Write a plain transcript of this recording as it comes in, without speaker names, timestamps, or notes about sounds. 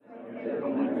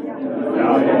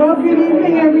Well, good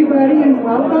evening, everybody, and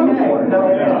welcome.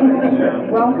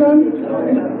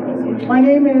 Welcome. My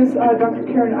name is Dr.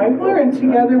 Karen Eichler, and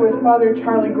together with Father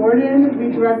Charlie Gordon,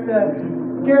 we direct the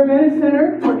Garaventa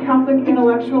Center for Catholic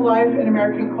Intellectual Life and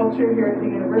American Culture here at the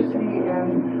university,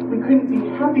 and we couldn't be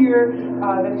happier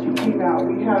that you came out.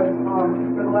 We have,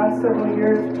 for the last several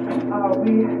years,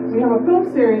 we have a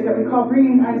film series that we call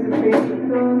Bringing Eyes of Faith to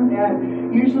Film,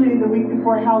 and usually the week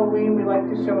before Halloween we like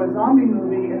to show a zombie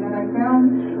movie, and then I found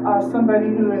somebody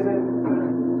who is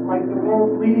like the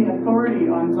world's leading authority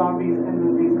on zombies and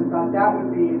movies, and thought that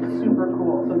would be super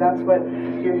cool. So that's what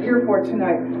you're here for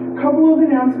tonight. A couple of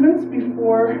announcements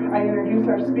before I introduce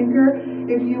our speaker.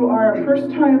 If you are a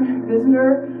first-time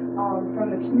visitor from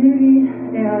the community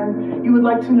and you would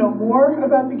like to know more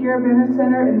about the Garaventa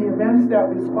Center and the events that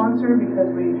we sponsor, because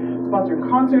we sponsor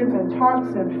concerts and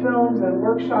talks and films and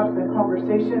workshops and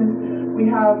conversations, we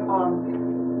have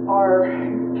our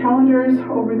calendars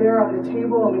over there on the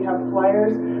table, and we have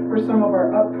flyers for some of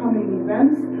our upcoming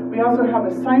events. We also have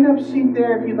a sign-up sheet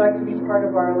there if you'd like to be part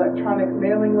of our electronic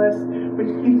mailing list, which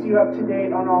keeps you up to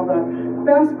date on all the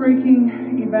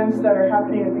fast-breaking events that are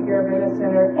happening at the Garaventa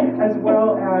Center, as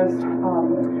well as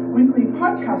weekly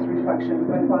podcast reflections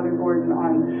by Father Gordon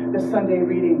on the Sunday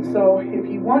reading. So if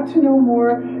you want to know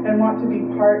more and want to be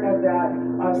part of that,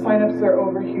 sign-ups are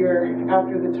over here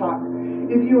after the talk.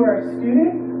 If you are a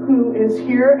student who is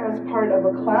here as part of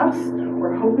a class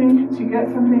or hoping to get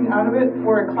something out of it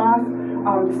for a class,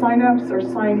 sign-ups or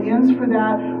sign-ins for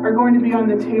that are going to be on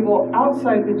the table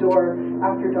outside the door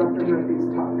after Dr. Murphy's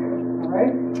talk. All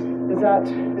right?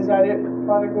 Is that it,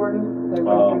 Father Gordon?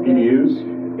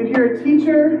 PDUs? If you're a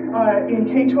teacher in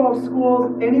K-12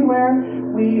 schools anywhere,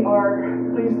 we are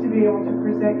pleased to be able to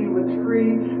present you with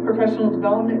free professional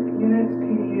development units,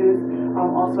 PDUs,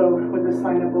 also with a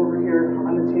sign-up over here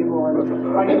on the table. And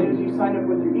all you do is you sign up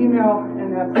with your email,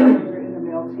 and that's in the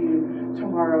mail to you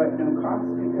tomorrow at no cost,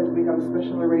 because we have a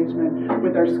special arrangement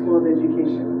with our School of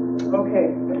Education.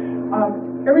 Okay.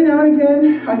 Every now and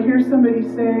again, I hear somebody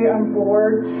say, I'm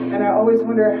bored, and I always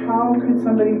wonder, how could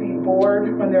somebody be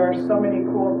bored when there are so many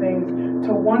cool things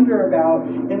to wonder about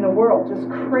in the world? Just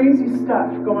crazy stuff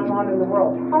going on in the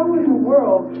world. How in the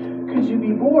world could you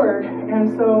be bored? And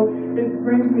so it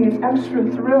brings me an extra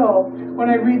thrill when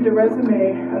I read the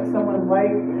resume of someone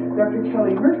like Dr.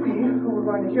 Kelly Murphy, who we're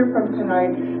going to hear from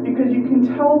tonight, because you can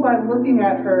tell by looking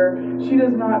at her, she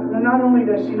does not only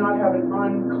does she not have an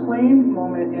unclaimed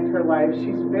moment in her life,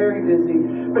 she's very busy,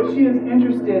 but she is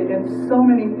interested in so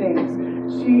many things.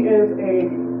 She is a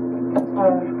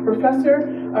professor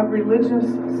of religious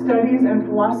studies and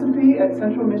philosophy at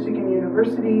Central Michigan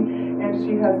University, and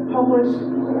she has published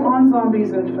on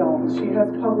zombies and films. She has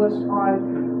published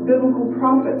on biblical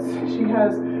prophets. She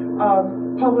has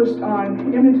published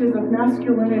on images of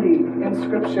masculinity in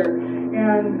Scripture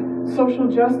and social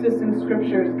justice in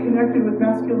Scriptures, connected with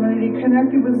masculinity,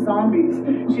 connected with zombies.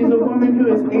 She's a woman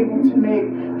who is able to make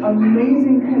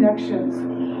amazing connections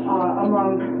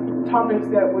among topics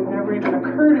that would never even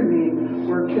occur to me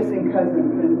were kissing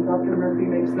cousins, and Dr. Murphy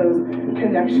makes those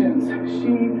connections.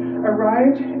 She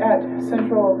arrived at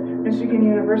Central Michigan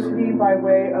University by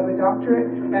way of a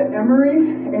doctorate at Emory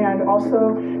and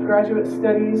also graduate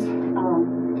studies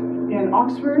in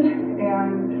Oxford,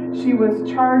 and she was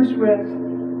charged with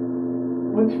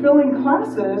filling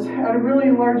classes at a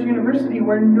really large university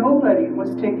where nobody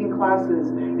was taking classes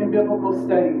in biblical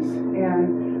studies.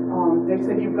 And they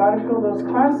said, you've got to fill those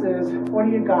classes. What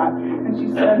do you got? And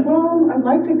she said, well, I'd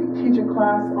like to teach a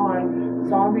class on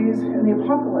zombies and the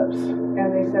apocalypse.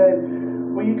 And they said,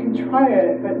 well, you can try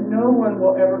it, but no one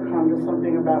will ever come to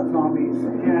something about zombies.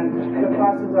 And the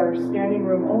classes are standing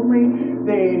room only.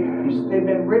 They've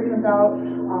been written about.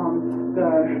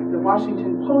 The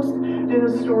Washington Post did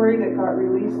a story that got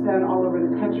released then all over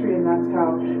the country, and that's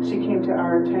how she came to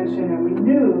our attention. And we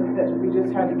knew that we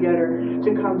just had to get her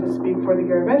to come to speak for the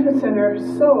Garaventa Center.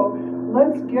 So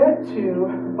let's get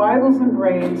to Bibles and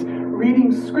Brains,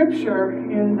 reading Scripture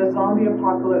in the zombie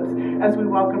apocalypse, as we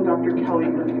welcome Dr. Kelly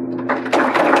Murphy.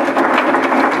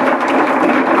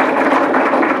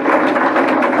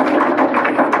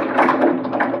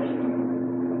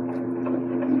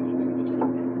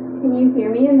 Can you hear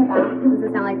me in the back? Does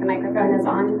it sound like the microphone is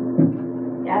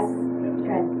on? Yes?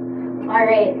 Good. All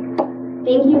right.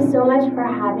 Thank you so much for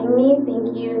having me.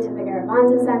 Thank you to the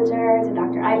Garaventa Center, to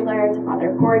Dr. Eichler, to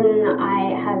Father Gordon.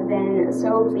 I have been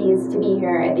so pleased to be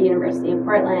here at the University of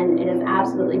Portland. It is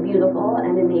absolutely beautiful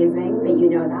and amazing that you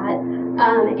know that.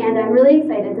 And I'm really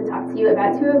excited to talk to you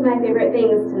about two of my favorite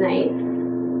things tonight,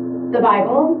 the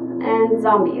Bible and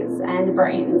zombies and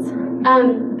brains.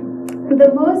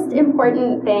 The most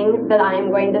important thing that I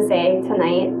am going to say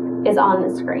tonight is on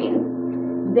the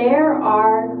screen. There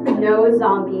are no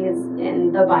zombies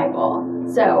in the Bible.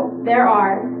 So, there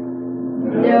are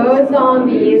no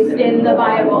zombies in the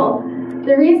Bible.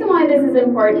 The reason why this is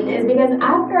important is because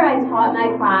after I taught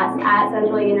my class at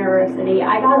Central University,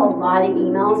 I got a lot of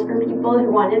emails from people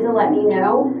who wanted to let me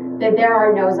know that there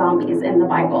are no zombies in the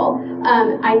Bible.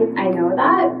 I know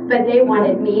that, but they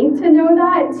wanted me to know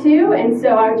that too, and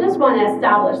so I just want to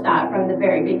establish that from the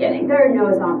very beginning. There are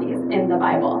no zombies in the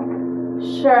Bible.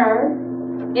 Sure,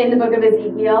 in the book of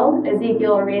Ezekiel,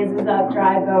 Ezekiel raises up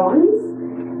dry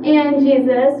bones, and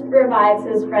Jesus revives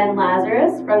his friend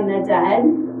Lazarus from the dead.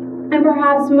 And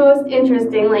perhaps most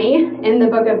interestingly, in the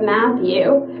book of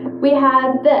Matthew, we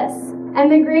have this. And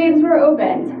the graves were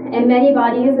opened, and many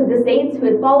bodies of the saints who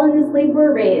had fallen asleep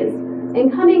were raised.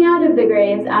 And coming out of the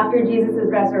graves after Jesus'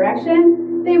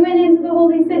 resurrection, they went into the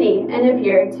holy city and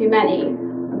appeared to many.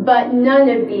 But none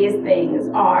of these things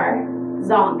are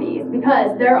zombies,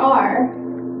 because there are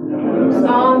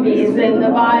zombies in the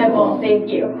Bible. Thank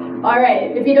you. All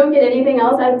right, if you don't get anything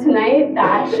else out of tonight,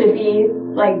 that should be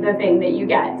like the thing that you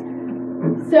get.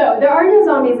 So, there are no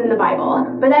zombies in the Bible,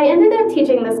 but I ended up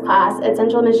teaching this class at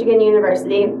Central Michigan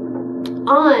University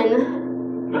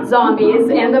on zombies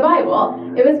and the Bible.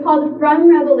 It was called From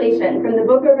Revelation, from the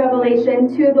book of Revelation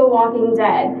to the Walking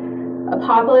Dead,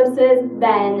 Apocalypses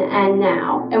Then and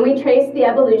Now. And we traced the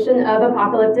evolution of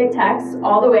apocalyptic texts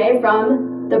all the way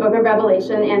from the book of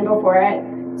Revelation and before it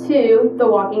to the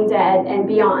Walking Dead and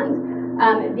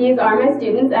beyond. These are my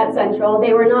students at Central.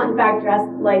 They were not, in fact, dressed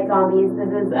like zombies.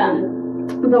 This is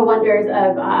the wonders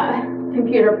of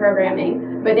computer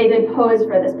programming, but they did pose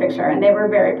for this picture, and they were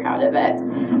very proud of it.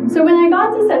 So when I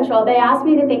got to Central, they asked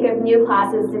me to think of new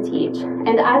classes to teach,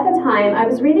 and at the time, I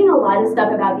was reading a lot of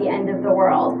stuff about the end of the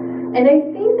world, and I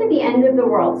think that the end of the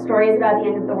world, stories about the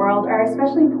end of the world, are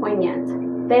especially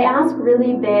poignant. They ask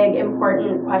really big,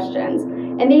 important questions,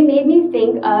 and they made me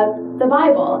think of the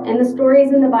Bible, and the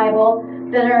stories in the Bible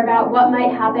that are about what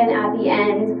might happen at the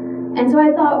end. And so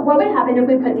I thought, what would happen if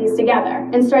we put these together?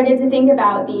 And started to think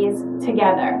about these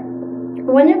together.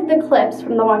 One of the clips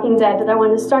from The Walking Dead that I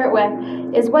want to start with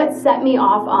is what set me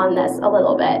off on this a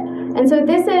little bit. And so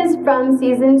this is from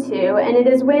season 2, and it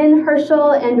is when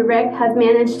Herschel and Rick have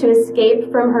managed to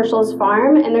escape from Herschel's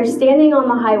farm, and they're standing on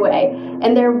the highway,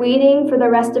 and they're waiting for the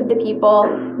rest of the people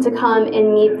to come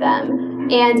and meet them.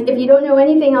 And if you don't know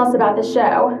anything else about the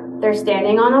show, they're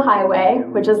standing on a highway,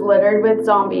 which is littered with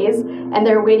zombies, and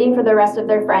they're waiting for the rest of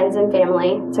their friends and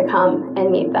family to come and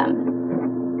meet them.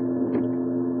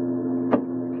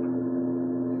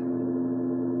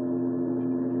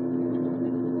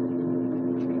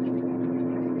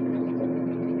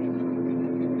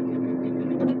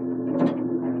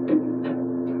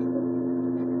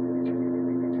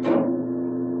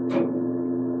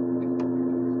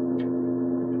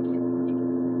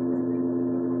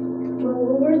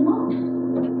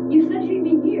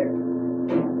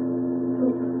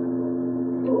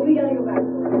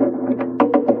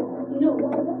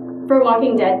 For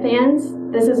Walking Dead fans,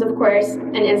 this is of course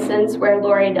an instance where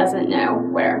Lori doesn't know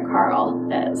where Carl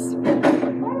is. Why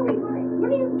are we running?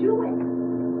 What are you doing?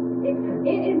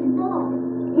 It's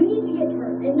wrong. We need to get her,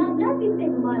 and not be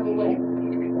taken a mile away.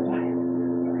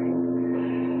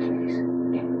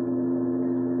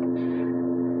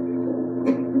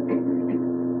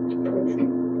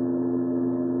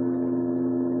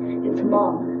 It's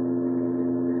Mom.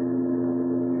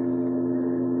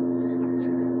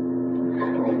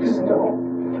 Stop.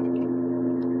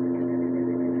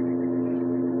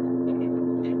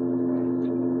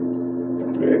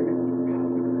 Rick.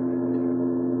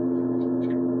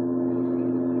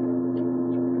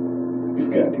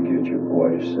 You've got to get your boy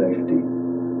to safety.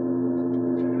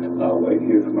 I'll wait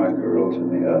here for my girls and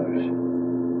the others.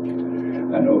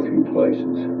 I know a few places.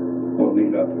 We'll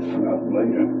meet up with them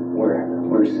later.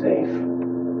 We're safe.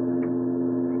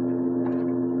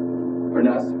 We're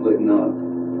not splitting up.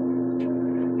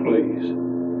 Please,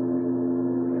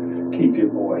 keep your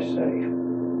boy safe.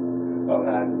 I'll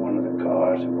hide in one of the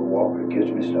cars if a walker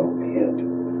gets me so hit.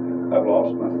 I've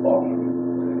lost my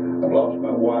farm. I've lost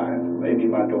my wife, maybe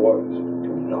my daughters.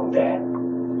 Don't know that.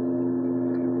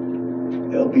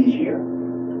 They'll be here.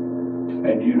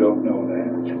 And you don't know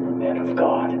that. You're a man of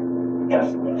God.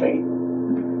 Have some faith.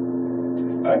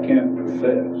 I can't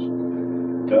profess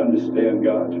to understand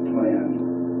God's plan.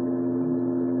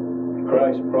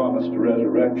 Christ promised a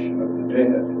resurrection of the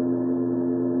dead.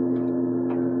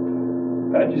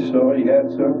 I just saw he had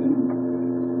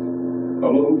something a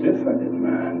little different in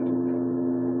mind.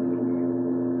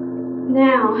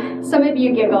 Now, some of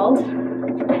you giggled.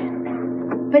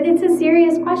 But it's a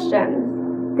serious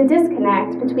question. The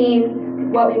disconnect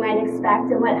between what we might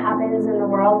expect and what happens in the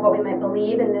world, what we might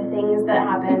believe, and the things that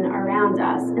happen around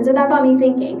us. And so that got me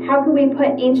thinking, how could we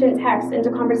put ancient texts into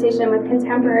conversation with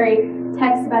contemporary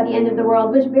texts about the end of the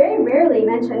world, which very rarely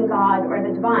mention God or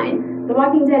the divine? The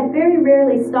Walking Dead very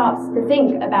rarely stops to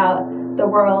think about the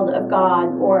world of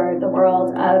God or the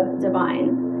world of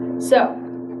divine. So,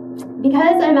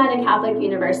 because I'm at a Catholic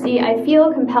university, I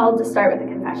feel compelled to start with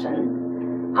a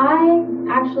confession. I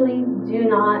actually do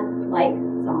not like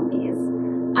zombies.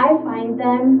 I find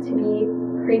them to be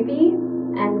creepy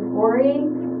and gory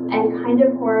and kind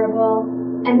of horrible,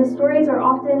 and the stories are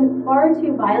often far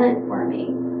too violent for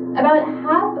me. About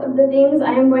half of the things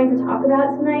I am going to talk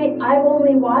about tonight, I've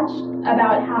only watched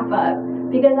about half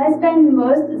of, because I spend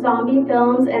most zombie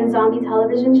films and zombie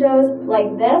television shows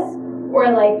like this or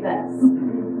like this.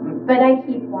 But I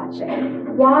keep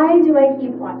watching. Why do I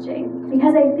keep watching?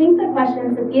 Because I think the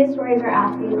questions that these stories are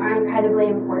asking are incredibly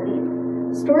important.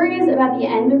 Stories about the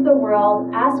end of the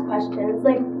world ask questions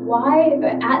like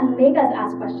make us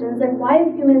ask questions like, why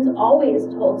have humans always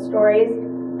told stories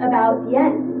about the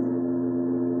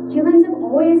end? Humans have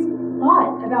always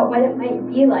thought about what it might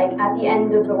be like at the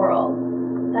end of the world.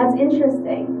 That's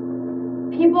interesting.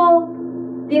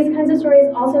 These kinds of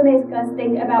stories also make us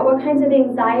think about what kinds of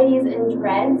anxieties and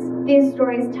dreads these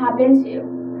stories tap into.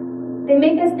 They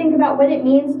make us think about what it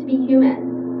means to be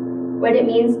human, what it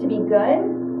means to be good,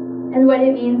 and what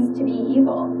it means to be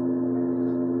evil.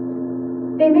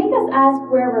 They make us ask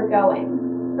where we're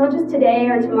going, not just today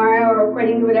or tomorrow or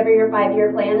according to whatever your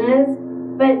 5-year plan is,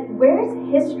 but where's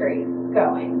history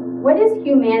going? What is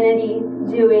humanity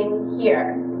doing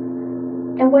here?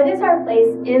 And what is our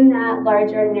place in that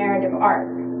larger narrative arc?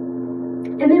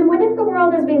 And then what if the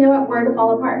world as we know it were to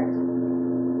fall apart?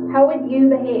 How would you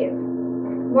behave?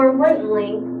 More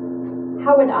importantly,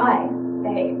 how would I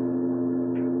behave?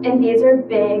 And these are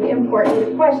big,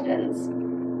 important questions.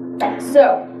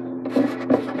 So,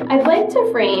 I'd like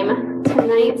to frame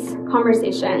tonight's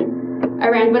conversation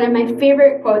around one of my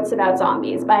favorite quotes about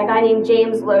zombies by a guy named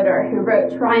James Loder, who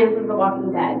wrote Triumph of the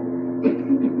Walking Dead.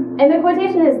 And the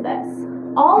quotation is this: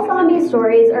 all zombie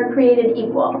stories are created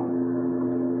equal.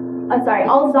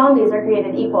 All zombies are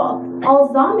created equal.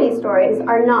 All zombie stories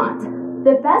are not.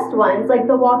 The best ones, like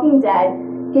The Walking Dead,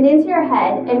 get into your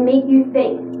head and make you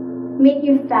think, make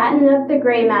you fatten up the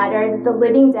gray matter that the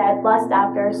living dead lust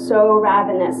after so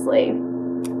ravenously.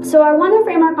 So I want to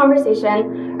frame our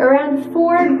conversation around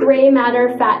 4 gray matter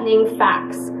fattening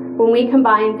facts when we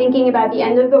combine thinking about the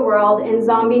end of the world in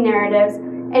zombie narratives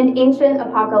and ancient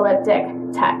apocalyptic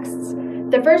texts.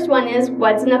 The first one is,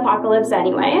 what's an apocalypse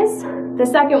anyways? The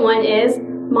second one is,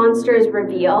 monsters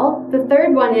reveal. The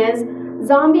third one is,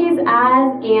 zombies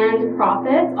as and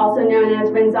prophets, also known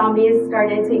as when zombies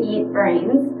started to eat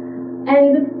brains.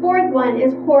 And the fourth one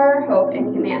is horror, hope,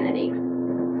 and humanity.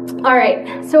 All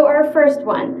right, so our first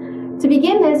one. To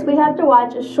begin this, we have to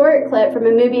watch a short clip from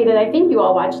a movie that I think you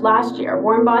all watched last year,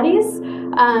 Warm Bodies.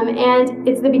 And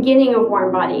it's the beginning of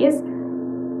Warm Bodies.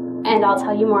 And I'll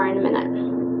tell you more in a minute.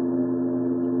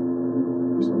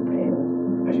 I'm so pale.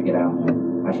 I should get out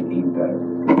home. I should eat better.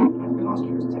 My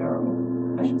posture is terrible.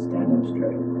 I should stand up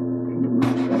straight. People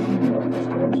expect me to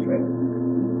stand up straight.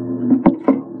 What's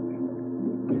wrong with me?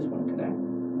 I just want to connect.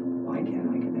 Why can't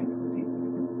I connect with people?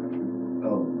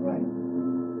 Oh, right.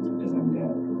 It's because I'm dead.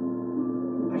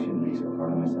 I shouldn't be so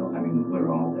hard on myself. I mean,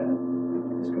 we're all dead.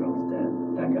 This girl's dead.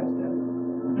 That guy's dead.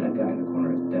 That guy in the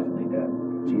corner is definitely dead.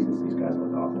 Jesus, these guys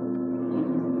look awful.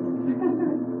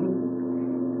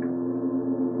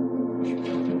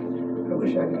 I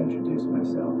wish I could introduce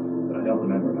myself, but I don't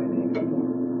remember my name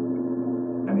anymore.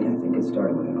 I mean, I think it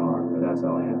started with an R, but that's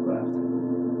all I have left.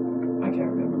 I can't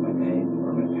remember my name,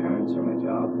 or my parents, or my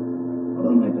job,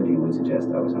 although my hoodie would suggest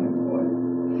I was unemployed.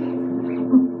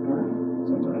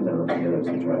 Sometimes I look at the others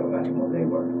and try to imagine what they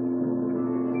were.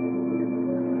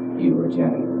 You were a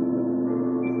janitor.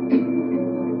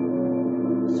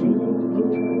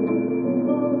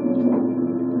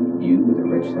 You were the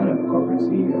rich son of a corporate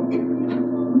CEO.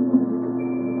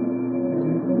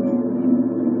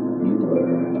 You were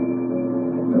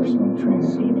a personal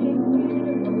trainer.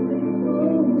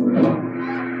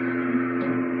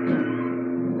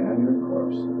 Now you're a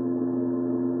corpse.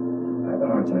 I have a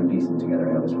hard time piecing together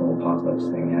how this whole apocalypse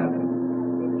thing happened.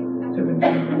 Could have been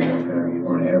chemical warfare, or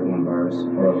an airborne virus,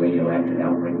 or a radioactive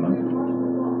outbreak month.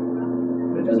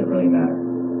 But it doesn't really matter.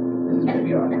 This is where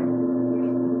we are now.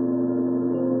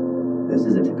 This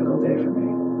is a typical day for me.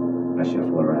 I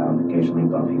shuffle around, occasionally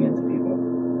bumping into people,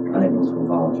 unable to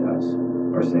apologize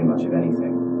or say much of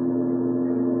anything.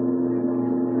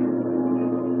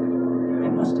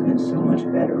 And must have been so much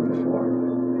better before,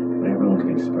 when everyone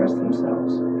could express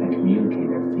themselves and communicate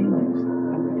their feelings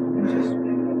and just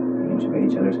enjoy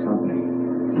each other's company.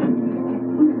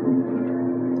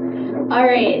 All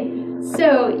right,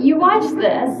 so you watched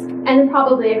this, and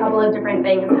probably a couple of different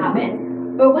things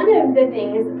happened. But one of the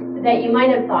things that you might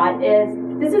have thought is,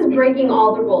 this is breaking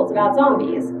all the rules about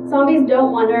zombies. Zombies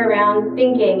don't wander around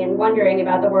thinking and wondering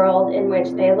about the world in which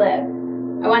they live.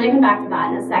 I want to come back to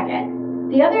that in a second.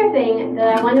 The other thing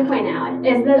that I want to point out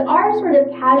is that R sort of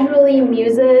casually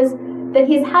muses that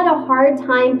he's had a hard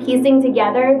time piecing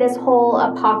together this whole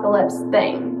apocalypse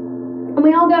thing. And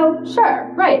we all go, sure,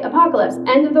 right, apocalypse,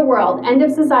 end of the world, end of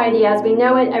society as we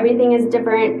know it, everything is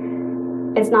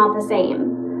different, it's not the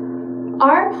same.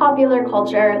 Our popular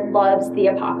culture loves the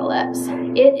apocalypse.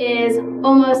 It is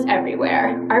almost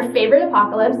everywhere. Our favorite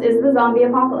apocalypse is the zombie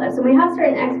apocalypse, and we have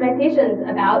certain expectations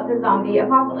about the zombie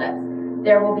apocalypse.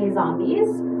 There will be zombies.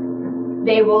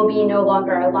 They will be no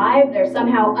longer alive. They're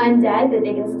somehow undead, that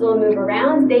they can still move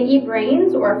around. They eat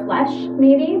brains or flesh,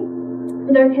 maybe.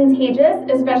 They're contagious,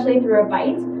 especially through a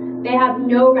bite. They have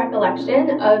no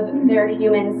recollection of their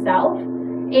human self.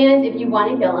 And if you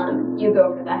want to kill them, you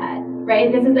go for the head, right?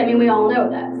 We all know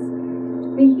this.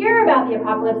 We hear about the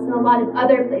apocalypse in a lot of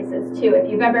other places, too. If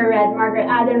you've ever read Margaret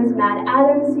Adams' Mad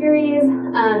Adams series,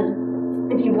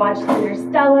 if you've watched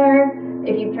Interstellar,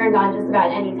 if you've turned on just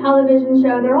about any television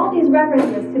show, there are all these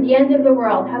references to the end of the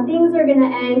world, how things are going to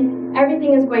end,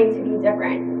 everything is going to be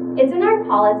different. It's in our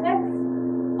politics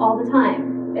all the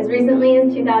time. As recently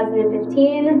as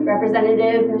 2015,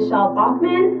 Representative Michelle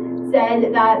Bachmann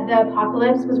said that the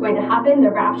apocalypse was going to happen,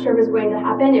 the rapture was going to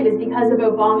happen. It was because of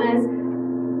Obama's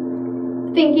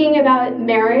thinking about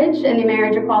marriage and the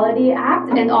Marriage Equality Act,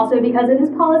 and also because of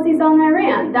his policies on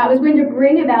Iran. That was going to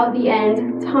bring about the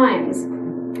end times.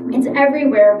 It's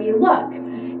everywhere we look.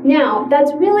 Now,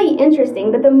 that's really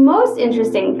interesting, but the most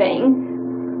interesting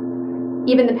thing,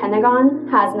 even the Pentagon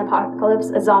has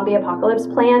a zombie apocalypse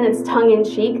plan. It's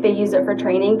tongue-in-cheek, they use it for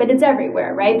training, but it's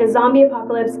everywhere, right? The zombie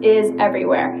apocalypse is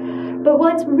everywhere. But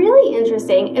what's really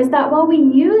interesting is that while we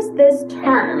use this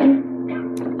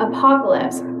term,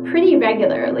 apocalypse, pretty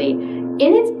regularly, in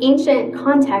its ancient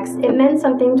context, it meant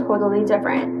something totally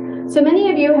different. So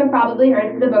many of you have probably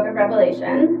heard of the book of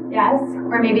Revelation, yes,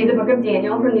 or maybe the book of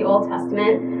Daniel from the Old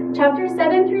Testament. Chapters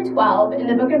 7 through 12 in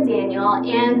the book of Daniel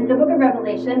and the book of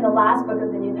Revelation, the last book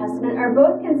of the New Testament, are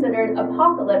both considered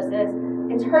apocalypses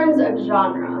in terms of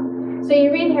genre. So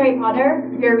you read Harry Potter,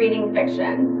 you're reading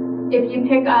fiction. If you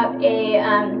pick up a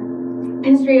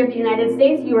history of the United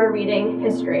States, you are reading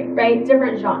history, right?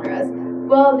 Different genres.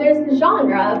 Well, there's a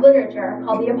genre of literature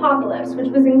called the apocalypse, which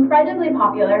was incredibly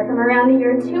popular from around the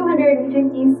year 250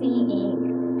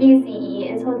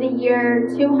 BCE until the year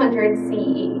 200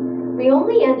 CE. We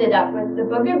only ended up with the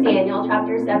book of Daniel,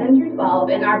 chapters 7 through 12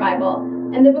 in our Bible,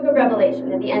 and the book of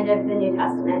Revelation at the end of the New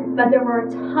Testament. But there were a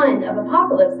ton of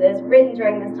apocalypses written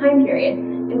during this time period,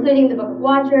 including the book of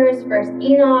Watchers, 1st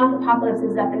Enoch, Apocalypse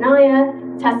of Zephaniah,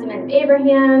 Testament of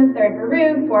Abraham, 3rd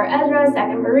Baruch, 4 Ezra,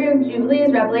 2nd Baruch,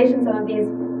 Jubilees, Revelation. Some of these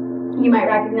you might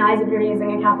recognize if you're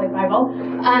using a Catholic Bible.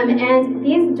 And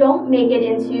these don't make it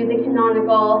into the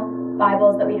canonical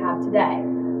Bibles that we have today.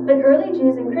 But early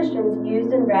Jews and Christians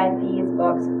used and read these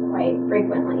books quite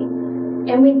frequently.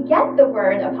 And we get the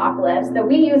word apocalypse that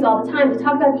we use all the time to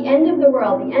talk about the end of the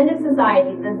world, the end of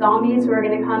society, the zombies who are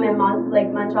going to come and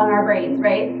munch on our brains,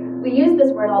 right? We use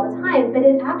this word all the time, but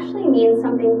it actually means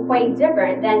something quite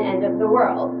different than end of the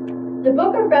world. The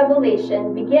book of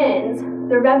Revelation begins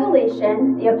the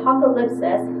revelation, the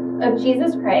apocalypsis of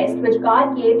Jesus Christ, which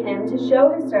God gave him to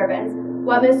show his servants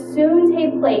what must soon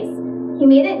take place. He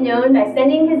made it known by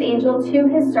sending his angel to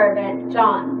his servant,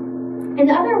 John. In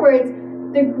other words,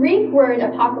 the Greek word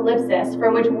apocalypsis,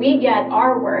 from which we get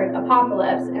our word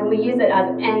apocalypse, and we use it as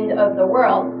end of the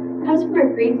world, comes from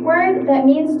a Greek word that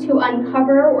means to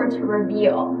uncover or to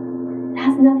reveal. It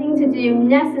has nothing to do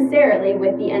necessarily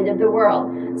with the end of the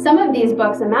world. Some of these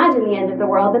books imagine the end of the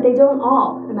world, but they don't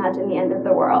all imagine the end of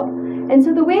the world. And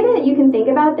so the way that you can think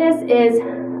about this is,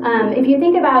 if you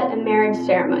think about a marriage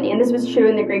ceremony, and this was true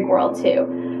in the Greek world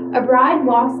too, a bride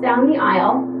walks down the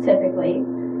aisle, typically,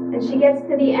 and she gets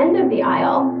to the end of the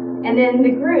aisle, and then the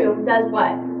groom does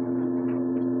what?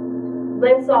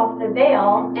 Lifts off the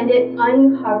veil, and it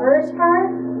uncovers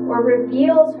her or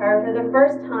reveals her for the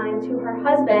first time to her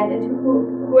husband and to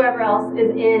whoever else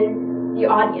is in the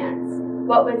audience.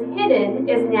 What was hidden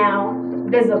is now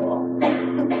visible.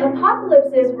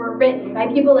 Apocalypses were written by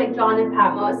people like John of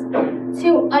Patmos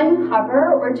to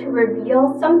uncover or to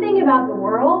reveal something about the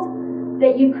world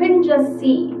that you couldn't just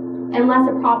see unless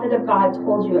a prophet of God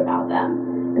told you about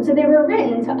them. And so they were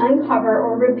written to uncover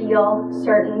or reveal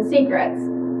certain secrets,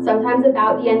 sometimes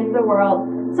about the end of the world,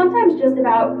 sometimes just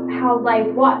about how life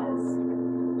was.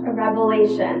 A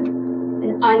revelation,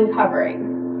 an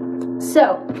uncovering.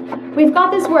 So, we've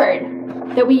got this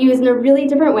word that we use in a really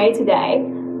different way today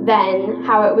than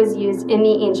how it was used in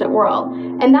the ancient world.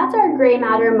 And that's our gray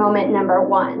matter moment number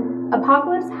 1.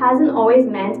 Apocalypse hasn't always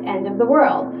meant end of the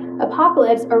world.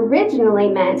 Apocalypse originally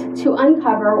meant to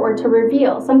uncover or to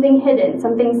reveal something hidden,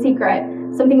 something secret,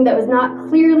 something that was not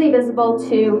clearly visible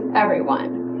to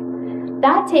everyone.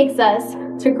 That takes us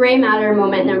to gray matter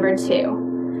moment number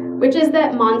 2, which is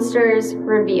that monsters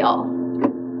reveal.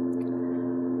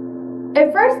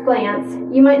 At first glance,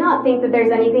 you might not think that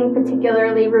there's anything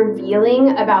particularly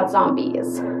revealing about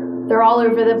zombies. They're all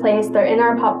over the place, they're in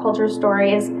our pop culture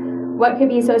stories. What could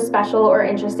be so special or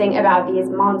interesting about these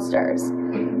monsters?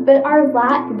 But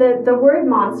the word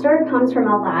monster comes from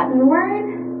a Latin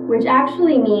word, which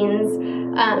actually means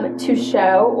to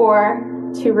show or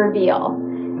to reveal.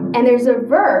 And there's a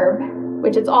verb,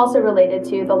 which it's also related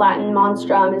to. The Latin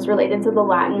monstrum is related to the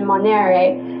Latin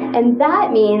monere, and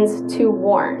that means to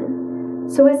warn.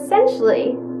 So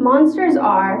essentially, monsters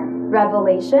are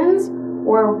revelations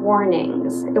or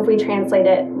warnings, if we translate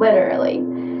it literally.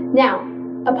 Now,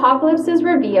 apocalypses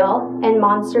reveal, and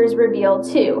monsters reveal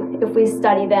too, if we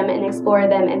study them and explore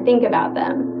them and think about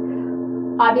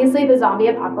them. Obviously, the zombie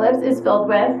apocalypse is filled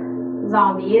with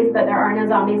zombies, but there are no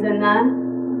zombies in the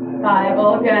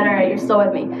Bible. Good, all right, you're still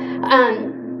with me.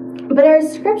 But our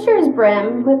scriptures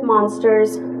brim with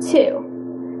monsters too.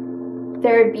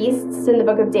 There are beasts in the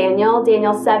book of Daniel.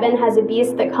 Daniel 7 has a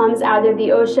beast that comes out of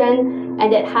the ocean,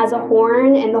 and it has a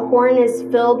horn, and the horn is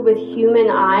filled with human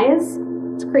eyes.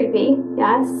 It's creepy,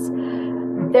 yes.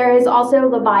 There is also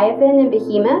Leviathan and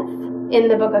Behemoth in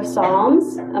the book of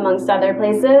Psalms, amongst other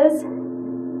places.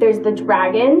 There's the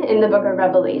dragon in the book of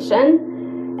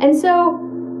Revelation. And so,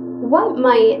 what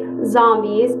might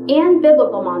zombies and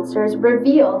biblical monsters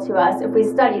reveal to us if we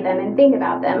study them and think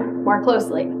about them more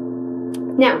closely?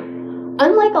 Now,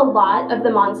 unlike a lot of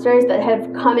the monsters that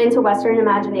have come into Western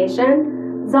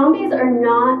imagination, zombies are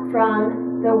not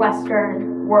from the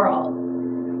Western world.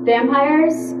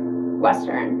 Vampires,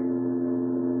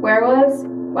 Western. Werewolves,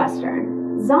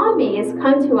 Western. Zombies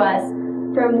come to us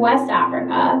from West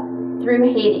Africa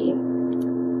through Haiti.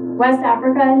 West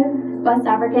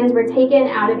Africans were taken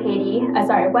out of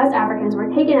West Africans were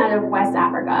taken out of West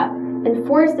Africa and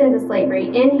forced into slavery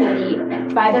in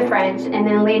Haiti by the French, and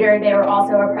then later they were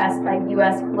also oppressed by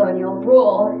U.S. colonial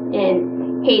rule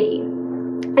in Haiti.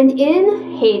 And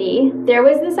in Haiti, there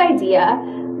was this idea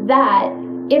that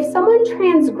if someone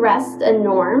transgressed a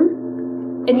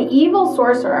norm, an evil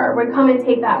sorcerer would come and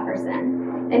take that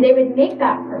person, and they would make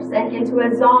that person into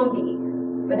a zombie,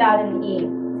 without an E,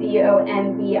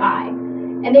 Z-O-M-B-I.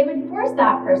 And they would force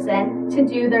that person to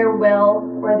do their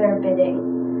will or their bidding.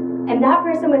 And that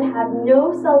person would have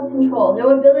no self-control,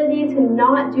 no ability to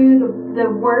not do the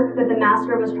work that the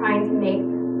master was trying to make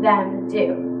them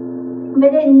do.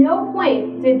 But at no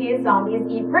point did these zombies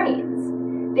eat brains.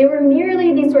 They were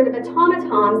merely these sort of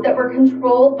automatons that were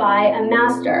controlled by a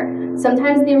master.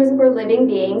 Sometimes these were living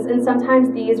beings, and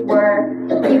sometimes these were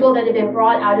people that had been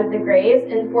brought out of the graves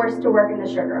and forced to work in the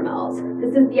sugar mills.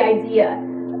 This is the idea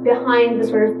behind the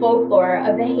sort of folklore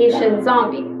of the Haitian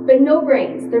zombie. But no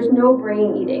brains. There's no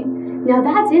brain eating. Now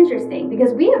that's interesting,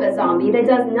 because we have a zombie that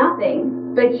does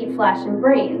nothing but eat flesh and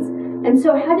brains. And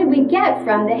so how did we get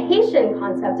from the Haitian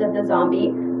concept of the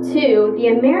zombie to the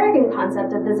American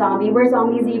concept of the zombie, where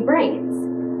zombies eat brains?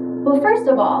 Well, first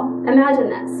of all, imagine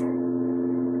this.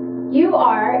 You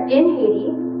are in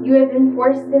Haiti, you have been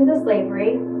forced into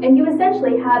slavery, and you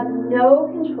essentially have no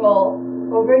control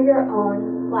over your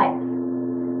own life.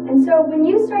 And so when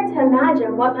you start to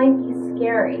imagine what might be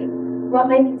scary, what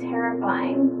might be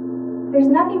terrifying, there's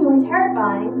nothing more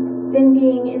terrifying than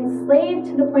being enslaved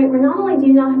to the point where not only do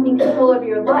you not have any control over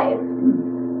your life,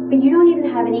 but you don't even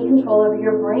have any control over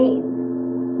your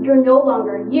brain. You're no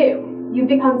longer you. You've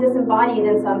become disembodied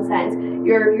in some sense.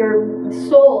 Your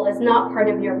soul is not part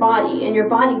of your body, and your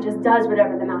body just does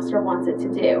whatever the master wants it to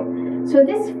do. So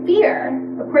this fear,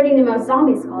 according to most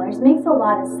zombie scholars, makes a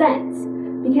lot of sense,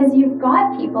 because you've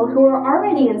got people who are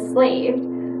already enslaved,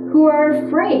 who are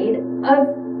afraid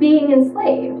of being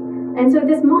enslaved. And so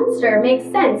this monster makes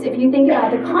sense if you think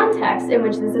about the context in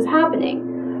which this is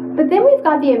happening. But then we've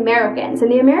got the Americans,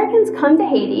 and the Americans come to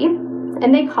Haiti,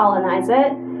 and they colonize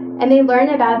it, and they learn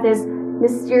about this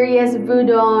mysterious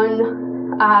voodoo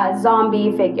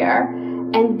zombie figure,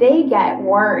 and they get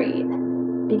worried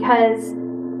because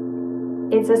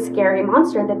it's a scary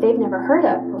monster that they've never heard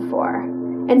of before.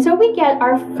 And so we get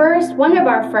one of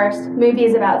our first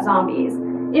movies about zombies.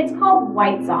 It's called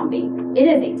White Zombie. It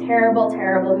is a terrible,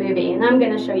 terrible movie, and I'm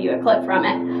going to show you a clip from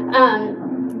it.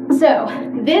 So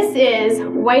this is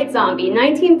White Zombie,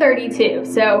 1932.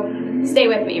 So stay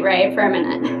with me, right, for a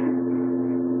minute.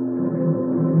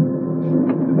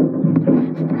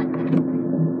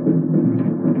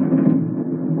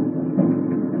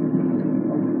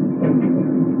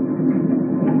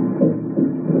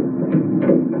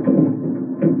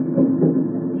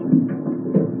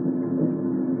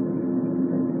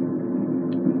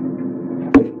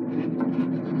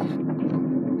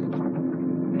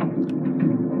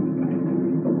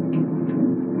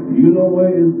 You know where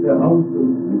is the house of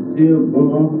Monsieur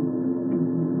Beaumont?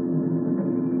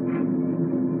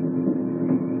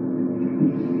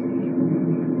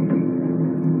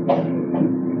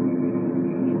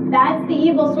 That's the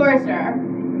evil sorcerer.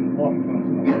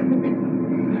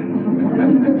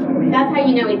 That's how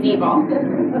you know he's evil.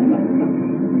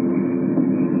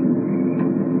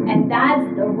 And that's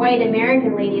the white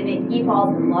American lady that he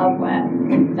falls in love with.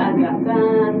 Dun dun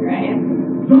dun, right?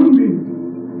 Zombie!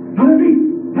 Zombie!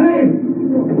 Hey!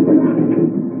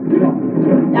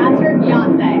 That's her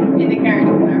fiance in the carriage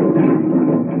with her.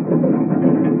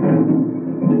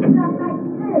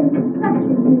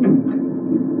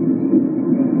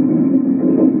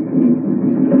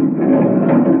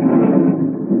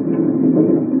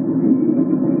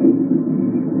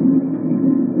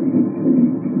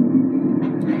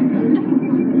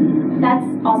 That's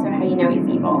also how you know he's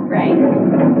evil, right?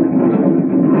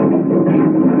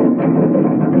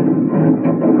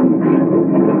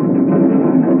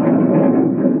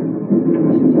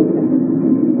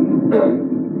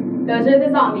 Those are the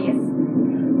zombies.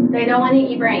 They don't want to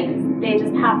eat brains. They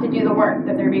just have to do the work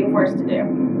that they're being forced to do.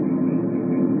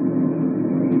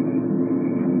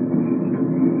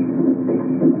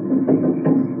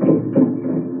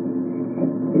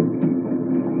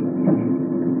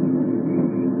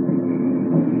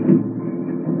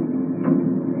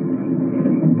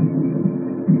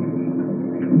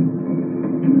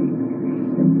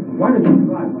 Why did you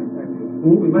drive like that?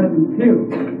 Fool, we might have been killed.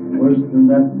 Worse than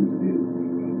that, Monsieur.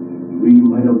 We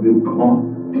might have been caught.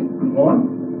 Caught?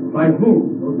 By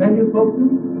whom? Those men you spoke to?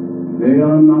 They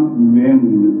are not men,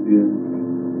 Monsieur.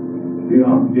 They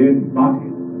are dead bodies.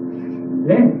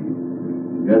 Dead?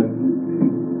 Yes, Monsieur.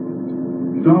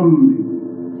 Zombies.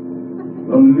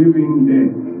 The living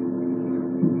dead.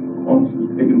 Corpses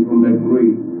taken from their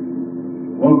grave.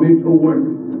 Or made to work.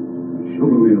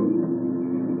 Sugar mills.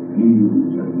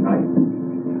 Used as knives.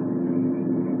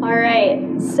 All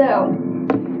right, so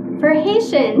for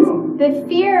Haitians, the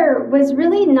fear was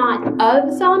really not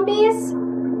of zombies.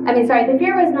 The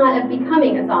fear was not of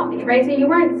becoming a zombie, right? So you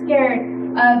weren't scared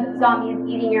of zombies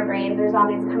eating your brains or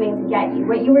zombies coming to get you.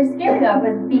 What you were scared of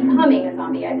was becoming a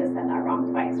zombie. I just said that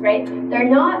wrong twice, right? They're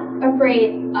not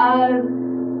afraid of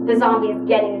the zombies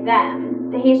getting them.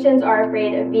 The Haitians are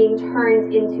afraid of being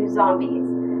turned into zombies.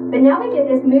 But now we get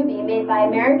this movie made by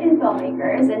American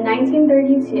filmmakers in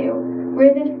 1932,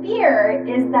 where the fear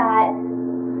is that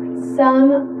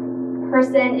some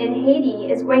person in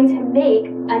Haiti is going to make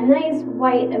a nice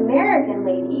white American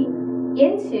lady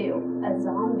into a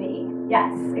zombie.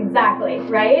 Yes, exactly,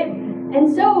 right?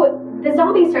 And so the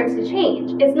zombie starts to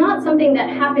change. It's not something that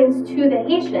happens to the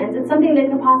Haitians, it's something that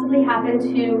could possibly happen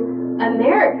to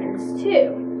Americans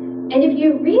too. And if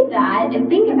you read that and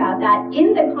think about that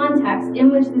in the context in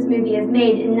which this movie is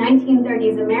made in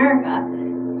 1930s America,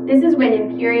 this is when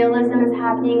imperialism is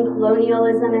happening,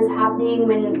 colonialism is happening,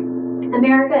 when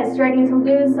America is starting to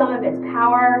lose some of its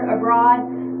power abroad,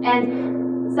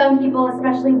 and some people,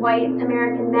 especially white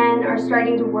American men, are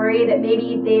starting to worry that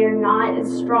maybe they are not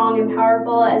as strong and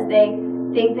powerful as they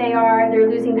think they are. They're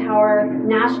losing power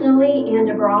nationally and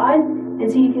abroad.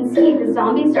 And so you can see the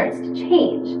zombie starts to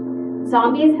change.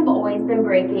 Zombies have always been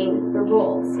breaking the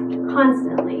rules,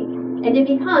 constantly. And it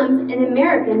becomes an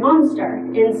American monster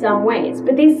in some ways,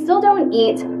 but they still don't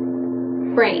eat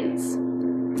brains.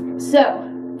 So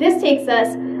this takes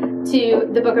us to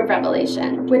the Book of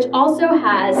Revelation, which also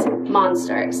has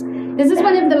monsters. This is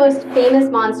one of the most famous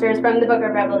monsters from the Book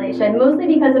of Revelation, mostly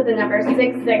because of the number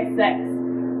 666.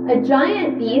 A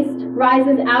giant beast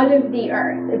rises out of the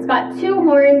earth. It's got two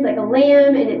horns like a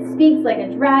lamb, and it speaks like a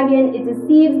dragon. It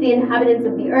deceives the inhabitants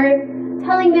of the earth,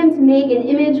 telling them to make an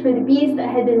image for the beast that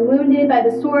had been wounded by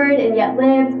the sword and yet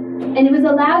lived. And it was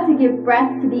allowed to give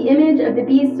breath to the image of the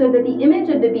beast, so that the image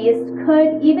of the beast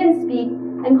could even speak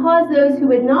and cause those who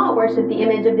would not worship the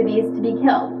image of the beast to be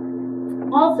killed.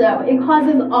 Also, it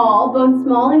causes all, both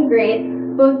small and great,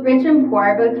 both rich and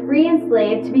poor, both free and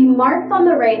slave, to be marked on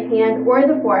the right hand or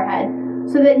the forehead,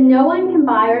 so that no one can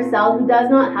buy or sell who does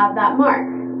not have that mark.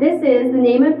 This is the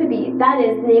name of the beast, that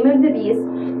is the name of the beast,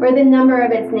 or the number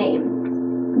of its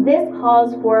name. This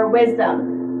calls for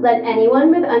wisdom. Let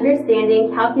anyone with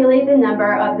understanding calculate the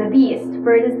number of the beast,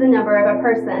 for it is the number of a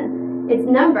person. Its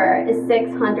number is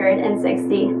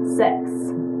 666.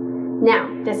 Now,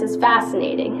 this is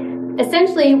fascinating.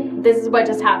 Essentially, this is what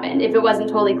just happened, if it wasn't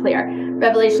totally clear.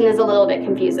 Revelation is a little bit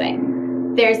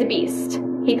confusing. There's a beast.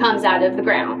 He comes out of the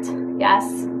ground,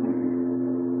 yes?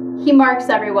 He marks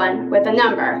everyone with a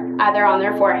number, either on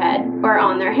their forehead or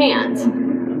on their hand.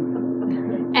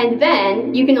 And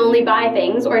then you can only buy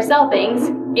things or sell things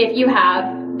if you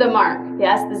have the mark.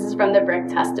 Yes, this is from the Brick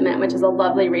Testament, which is a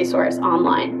lovely resource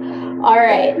online. All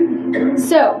right,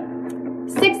 so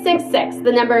 666,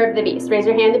 the number of the beast. Raise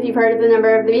your hand if you've heard of the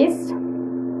number of the beast.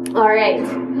 All right.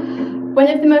 One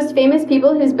of the most famous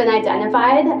people who's been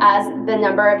identified as the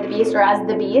number of the beast or as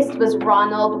the beast was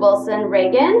Ronald Wilson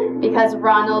Reagan, because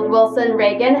Ronald Wilson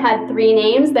Reagan had 3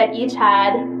 names that each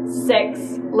had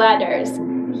 6 letters.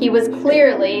 He was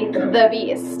clearly the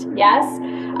beast, yes?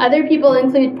 Other people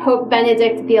include Pope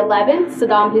Benedict XI,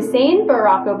 Saddam Hussein,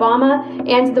 Barack Obama,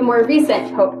 and the more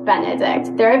recent Pope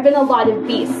Benedict. There have been a lot of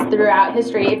beasts throughout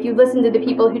history if you listen to the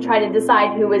people who try to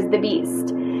decide who was the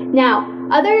beast. Now,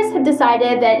 others have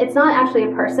decided that it's not actually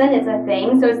a person, it's a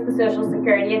thing, so it's the Social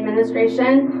Security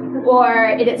Administration,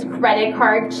 or it's credit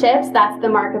card chips, that's the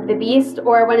mark of the beast,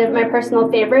 or one of my personal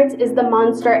favorites is the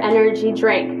Monster Energy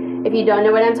drink. If you don't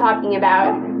know what I'm talking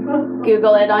about,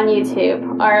 Google it on YouTube.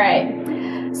 All right.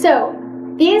 So,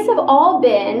 these have all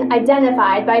been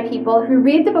identified by people who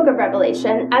read the book of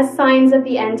Revelation as signs of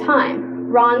the end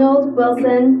time. Ronald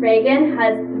Wilson Reagan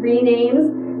has 3 names,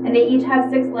 and they each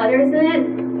have 6 letters in it.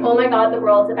 Oh my God, the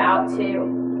world's about to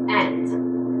end.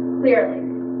 Clearly,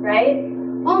 right?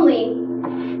 Only,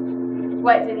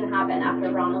 what didn't happen after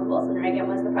Ronald Wilson Reagan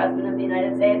was the President of the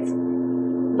United States?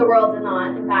 The world did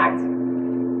not, in fact,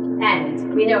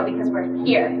 end. We know because we're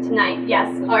here tonight. Yes,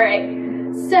 all right.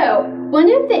 So, one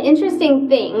of the interesting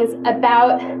things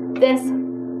about this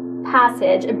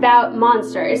passage, about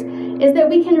monsters, is that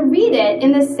we can read it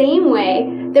in the same way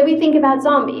that we think about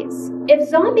zombies. If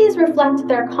zombies reflect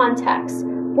their context,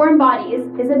 Warm Bodies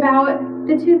is about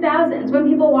the 2000s, when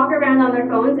people walk around on their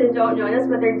phones and don't notice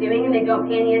what they're doing and they don't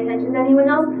pay any attention to anyone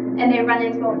else and they run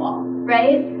into a wall,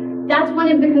 right? That's one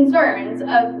of the concerns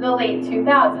of the late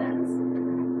 2000s.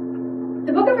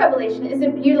 The book of Revelation is a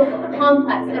beautiful,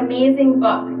 complex, amazing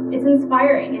book. It's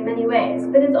inspiring in many ways,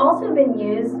 but it's also been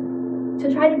used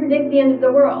to try to predict the end of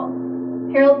the world.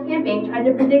 Harold Camping tried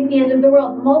to predict the end of the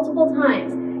world multiple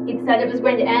times. He said it was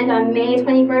going to end on May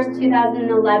 21st,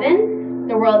 2011.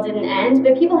 The world didn't end,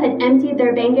 but people had emptied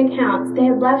their bank accounts. They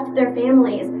had left their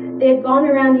families. They had gone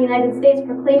around the United States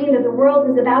proclaiming that the world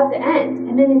was about to end,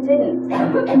 and then it didn't.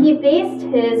 And he based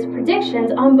his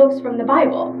predictions on books from the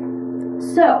Bible.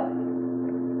 So,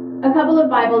 a couple of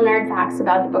Bible nerd facts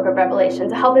about the book of Revelation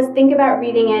to help us think about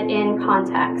reading it in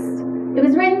context. It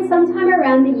was written sometime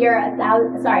around the year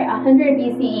 100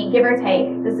 BCE, give or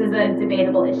take. This is a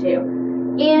debatable issue.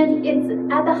 And it's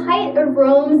at the height of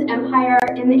Rome's empire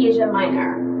in the Asia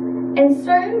Minor. And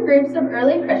certain groups of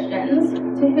early Christians,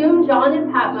 to whom John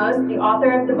and Patmos, the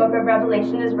author of the book of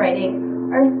Revelation, is writing,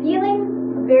 are feeling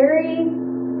very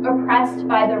oppressed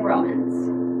by the Romans.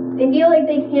 They feel like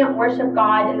they can't worship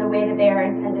God in the way that they are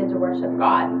intended to worship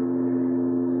God.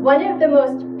 One of the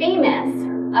most famous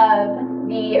of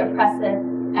the oppressive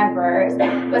emperors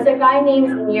was a guy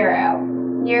named Nero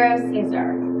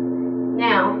Caesar.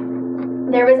 Now,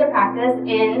 there was a practice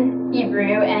in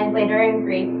Hebrew and later in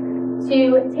Greek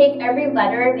to take every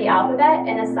letter of the alphabet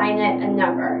and assign it a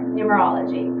number,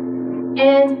 numerology.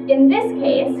 And in this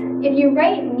case, if you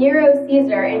write Nero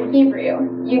Caesar in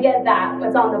Hebrew, you get that,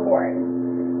 what's on the board.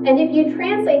 And if you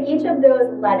translate each of those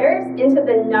letters into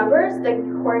the numbers that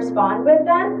correspond with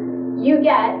them, you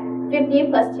get 50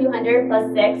 plus 200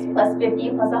 plus 6 plus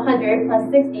 50 plus 100 plus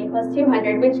 60 plus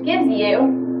 200, which gives you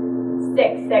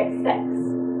 666.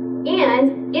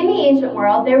 And in the ancient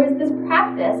world, there was this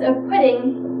practice of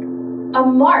putting a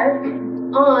mark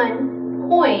on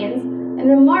coins, and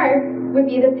the mark would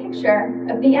be the picture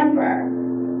of the emperor.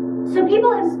 So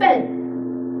people have spent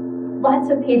lots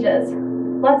of pages,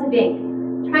 lots of ink,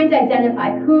 trying to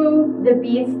identify who the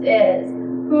beast is,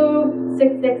 who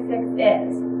 666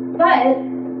 is. But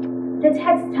the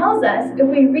text tells us, if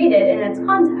we read it in its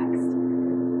context,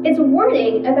 it's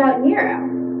warning about Nero.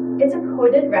 It's a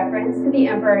coded reference to the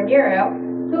Emperor Nero,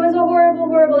 who was a horrible,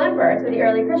 horrible emperor to the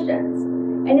early Christians.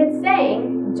 And it's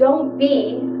saying, don't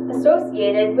be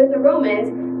associated with the Romans,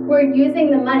 who who are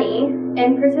using the money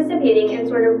and participating in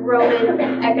sort of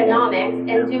Roman economics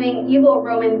and doing evil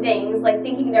Roman things, like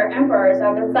thinking their emperors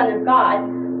are the Son of God,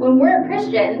 when we're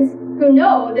Christians who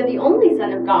know that the only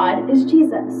Son of God is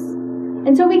Jesus.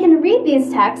 And so we can read these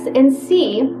texts and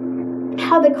see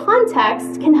how the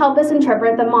context can help us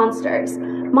interpret the monsters.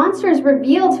 Monsters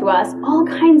reveal to us all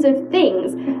kinds of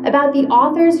things about the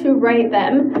authors who write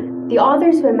them, the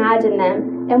authors who imagine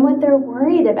them, and what they're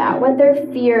worried about, what their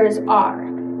fears are.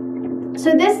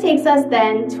 So this takes us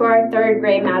then to our third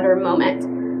gray matter moment,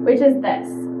 which is this.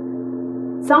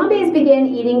 Zombies begin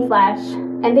eating flesh,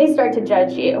 and they start to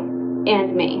judge you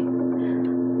and me.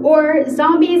 Or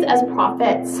zombies as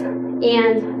prophets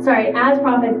and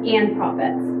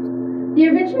prophets. The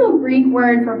original Greek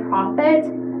word for prophet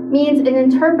means an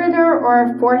interpreter or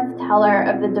a forth-teller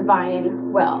of the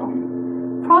divine will.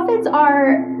 Prophets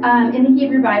are, in the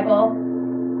Hebrew Bible,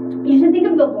 you should think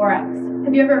of the Lorax.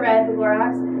 Have you ever read the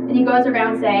Lorax? And he goes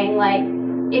around saying, like,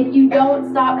 if you don't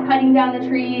stop cutting down the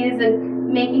trees and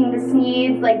making the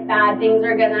seeds, like, bad things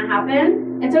are going to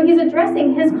happen. And so he's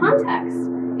addressing his context.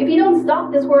 If you don't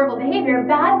stop this horrible behavior,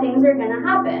 bad things are going to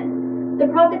happen. The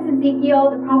prophets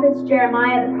Ezekiel, the prophets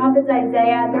Jeremiah, the prophets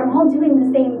Isaiah, they're all doing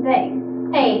the same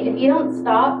thing. Hey, if you don't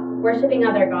stop worshiping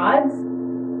other gods,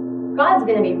 God's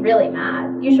going to be really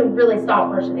mad. You should really stop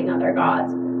worshiping other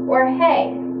gods. Or,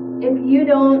 hey, if you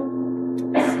don't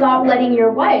stop letting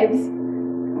your wives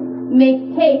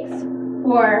make cakes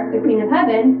for the Queen of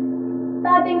Heaven,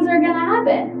 bad things are going to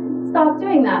happen. Stop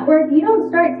doing that. Or if you don't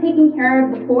start taking care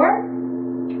of the poor,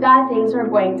 bad things are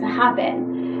going to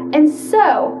happen. And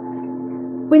so,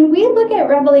 when we look at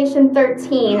Revelation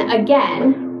 13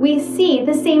 again, we see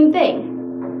the same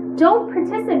thing. Don't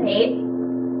participate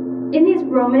in these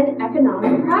Roman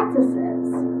economic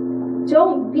practices.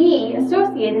 Don't be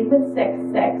associated with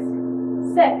 666.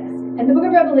 And the book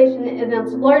of Revelation, in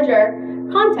its larger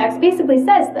context, basically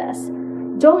says this.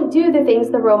 Don't do the things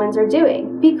the Romans are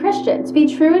doing. Be Christians. Be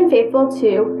true and faithful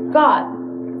to God.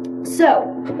 So,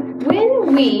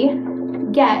 when we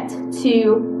get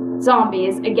to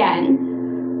zombies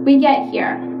again, we get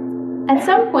here. At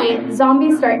some point,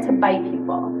 zombies start to bite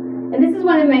people. And this is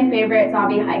one of my favorite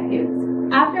zombie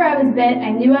haikus. After I was bit,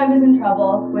 I knew I was in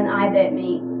trouble when I bit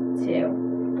me too.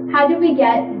 How did we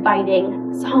get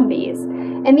biting zombies?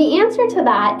 And the answer to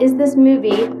that is this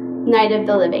movie, Night of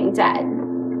the Living Dead.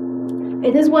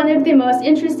 It is one of the most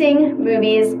interesting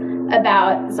movies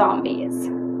about zombies.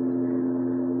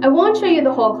 I won't show you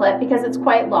the whole clip because it's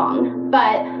quite long,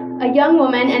 but a young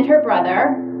woman and her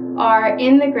brother are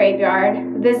in the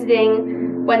graveyard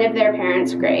visiting one of their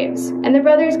parents' graves. And the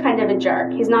brother's kind of a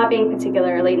jerk. He's not being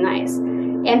particularly nice.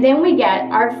 And then we get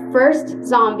our first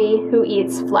zombie who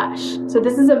eats flesh. So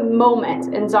this is a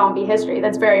moment in zombie history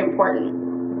that's very important.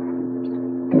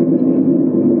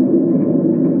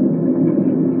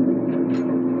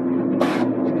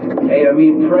 Hey,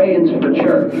 praying's for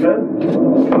church, huh?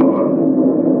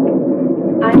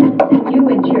 I haven't seen you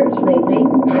in church lately.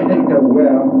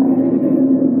 Well,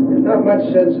 there's not much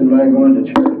sense in my going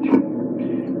to church.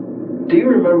 Do you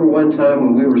remember one time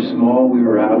when we were small, we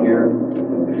were out here?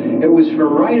 It was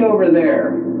from right over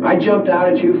there. I jumped out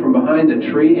at you from behind the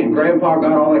tree, and Grandpa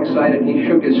got all excited, and he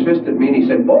shook his fist at me, and he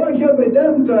said, "Boys, you'll be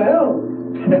destined to hell."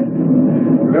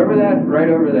 Remember that? Right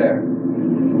over there.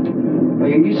 Well,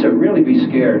 you used to really be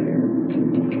scared here.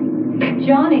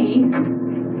 Johnny,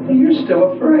 Well, you're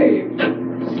still afraid.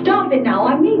 stop it now.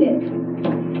 I mean it.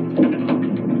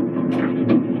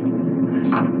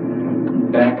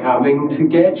 They're coming to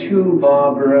get you,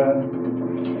 Barbara.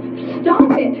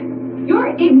 Stop it.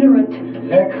 You're ignorant.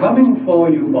 They're coming for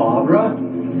you, Barbara.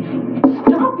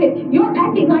 Stop it. You're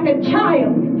acting like a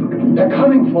child. They're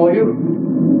coming for you.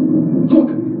 Look,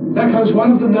 there comes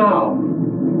one of them now.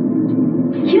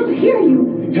 He'll hear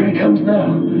you. Here he comes now.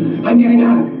 I'm getting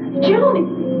out. Johnny.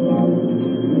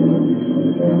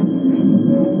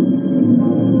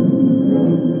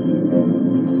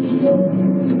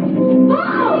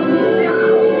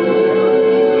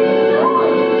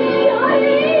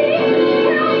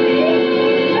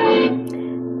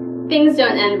 Things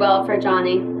don't end well for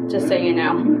Johnny, just so you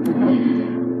know.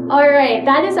 Alright,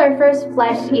 that is our first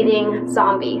flesh-eating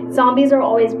zombie. Zombies are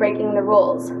always breaking the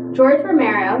rules. George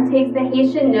Romero takes the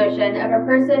Haitian notion of a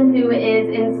person who is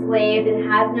enslaved and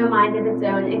has no mind of its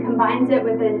own and combines it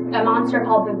with a monster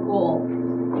called the ghoul.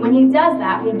 When he does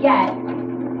that, we get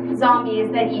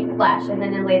zombies that eat flesh, and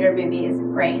then in later movies,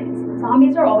 brains.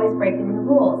 Zombies are always breaking the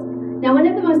rules. Now, one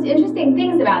of the most interesting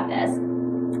things about this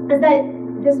is that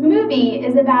this movie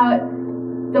is about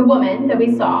the woman that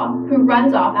we saw who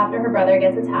runs off after her brother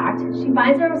gets attacked. She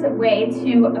finds her way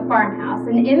to a farmhouse,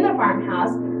 and in the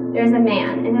farmhouse, there's a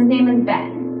man, and his name is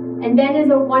Ben. And Ben is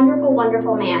a wonderful,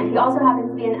 wonderful man. He also happens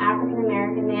to be an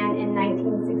African-American man in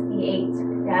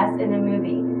 1968, yes, in a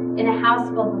movie, in a house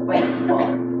filled with white people.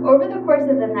 Over the course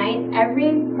of the night,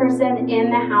 every person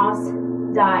in the house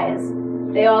dies.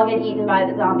 They all get eaten by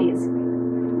the zombies.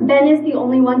 Ben is the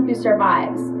only one who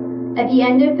survives. At the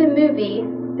end of the movie,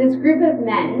 this group of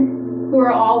men, who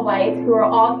are all white, who are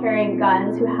all carrying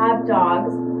guns, who have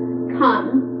dogs,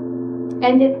 come,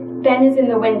 and Ben is in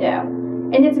the window.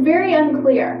 And it's very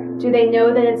unclear. Do they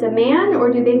know that it's a man, or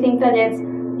do they think that it's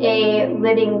a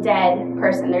living dead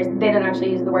person? They don't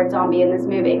actually use the word zombie in this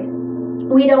movie.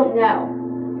 We don't know.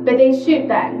 But they shoot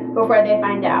Ben before they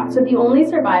find out. So the only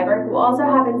survivor, who also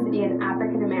happens to be an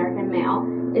African-American male,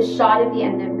 is shot at the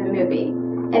end of the movie.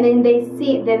 And then they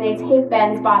take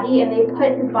Ben's body and they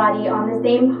put his body on the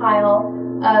same pile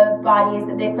of bodies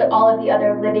that they put all of the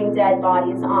other living dead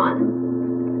bodies on.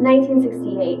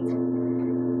 1968.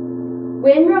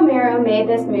 When Romero made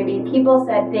this movie, people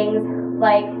said things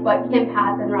like what Kim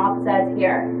Pathenroth says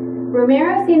here.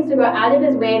 Romero seems to go out of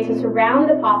his way to surround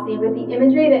the posse with the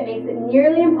imagery that makes it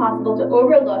nearly impossible to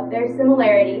overlook their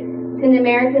similarity to an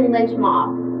American lynch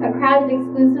mob, a crowd of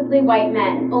exclusively white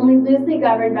men, only loosely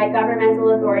governed by governmental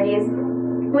authorities,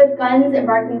 with guns and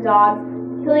barking dogs,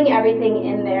 killing everything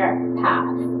in their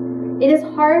path. It is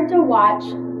hard to watch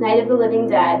Night of the Living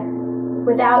Dead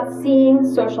without seeing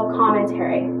social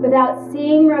commentary, without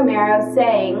seeing Romero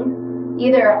saying,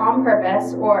 either on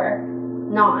purpose or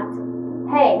not,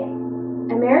 hey,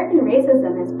 American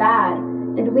racism is bad,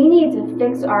 and we need to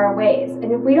fix our ways.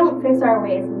 And if we don't fix our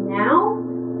ways now,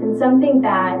 then something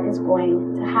bad is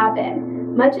going to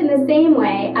happen. Much in the same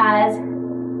way as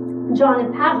John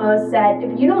of Patmos said,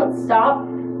 if you don't stop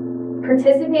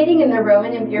participating in the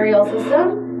Roman imperial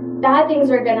system, bad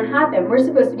things are going to happen. We're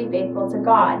supposed to be faithful to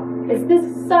God. It's this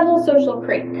subtle social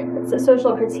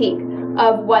critique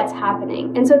of what's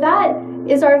happening. And so that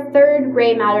is our third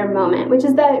gray matter moment, which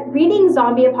is that reading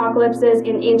zombie apocalypses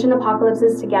and ancient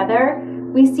apocalypses together,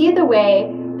 we see the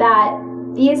way that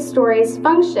these stories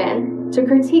function to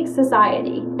critique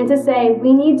society and to say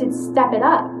we need to step it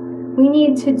up. We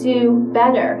need to do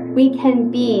better. We can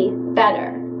be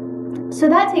better. So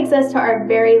that takes us to our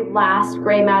very last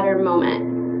gray matter moment.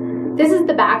 This is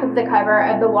the back of the cover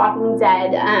of the Walking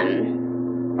Dead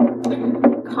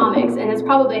comics, and it's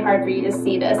probably hard for you to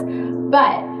see this,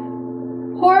 but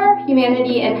horror,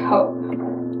 humanity, and hope.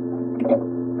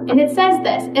 And it says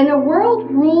this: in a world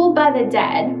ruled by the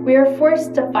dead, we are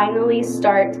forced to finally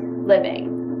start living.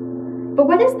 But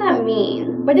what does that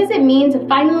mean? What does it mean to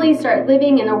finally start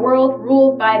living in a world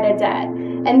ruled by the dead?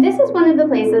 And this is one of the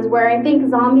places where I think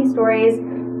zombie stories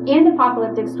and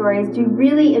apocalyptic stories do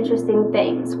really interesting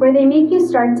things, where they make you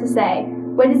start to say,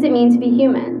 what does it mean to be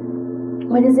human?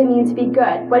 What does it mean to be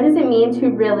good? What does it mean to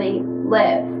really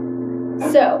live?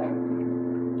 So,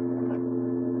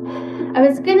 I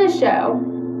was going to show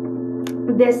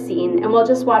this scene, and we'll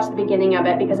just watch the beginning of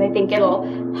it because I think it'll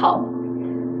help.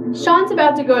 Sean's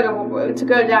about to go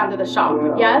down to the shop,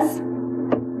 yes?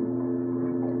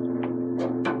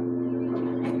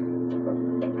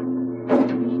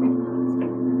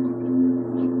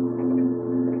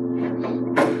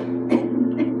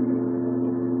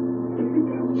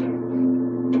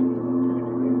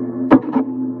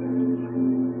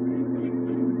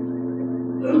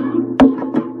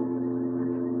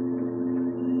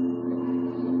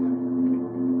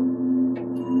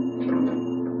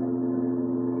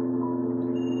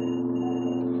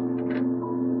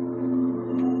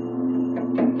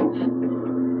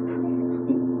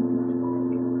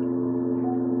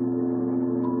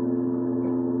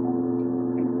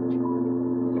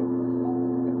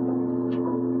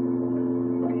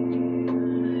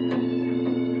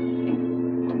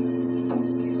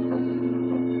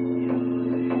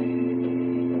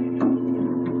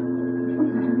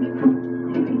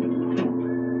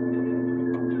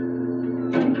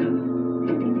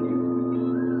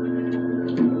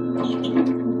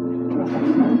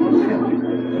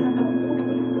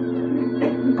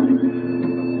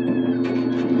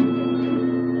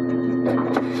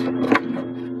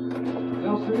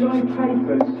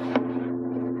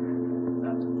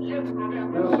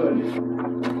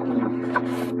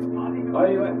 Are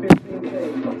you at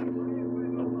 15K?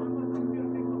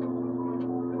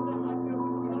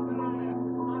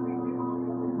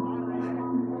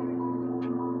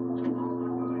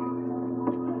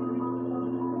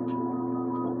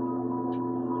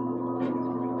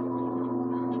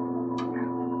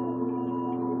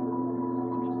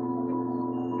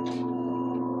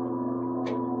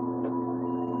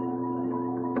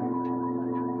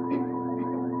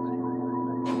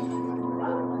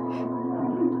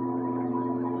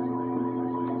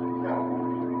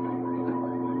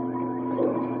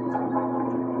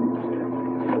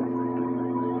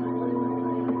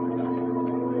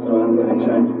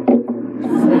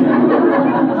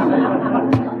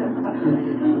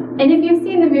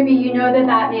 of you, you know that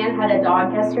that man had a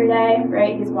dog yesterday,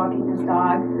 right? He's walking his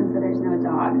dog, and so there's no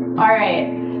dog. All right.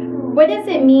 What does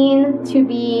it mean to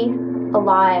be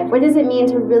alive? What does it mean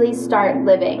to really start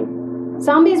living?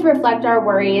 Zombies reflect our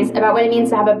worries about what it means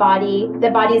to have a body,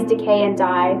 that bodies decay and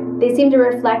die. They seem to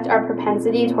reflect our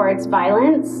propensity towards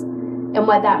violence and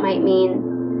what that might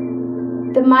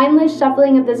mean. The mindless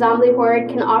shuffling of the zombie horde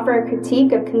can offer a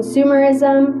critique of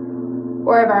consumerism,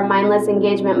 or of our mindless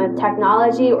engagement with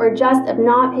technology, or just of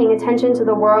not paying attention to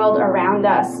the world around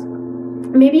us.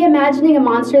 Maybe imagining a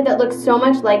monster that looks so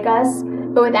much like us,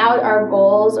 but without our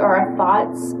goals or our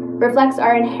thoughts, reflects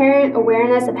our inherent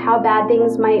awareness of how bad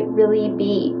things might really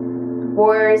be.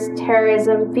 Wars,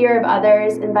 terrorism, fear of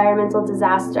others, environmental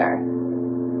disaster.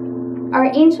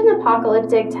 Our ancient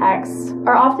apocalyptic texts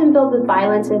are often filled with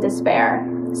violence and despair,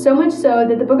 so much so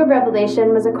that the book of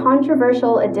Revelation was a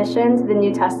controversial addition to the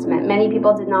New Testament. Many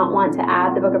people did not want to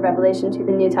add the book of Revelation to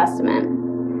the New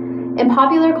Testament. In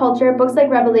popular culture, books like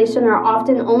Revelation are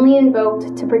often only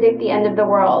invoked to predict the end of the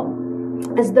world,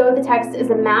 as though the text is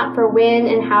a map for when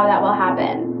and how that will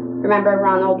happen. Remember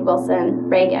Ronald Wilson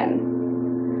Reagan.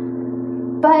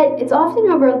 But it's often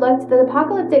overlooked that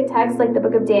apocalyptic texts like the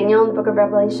book of Daniel and the book of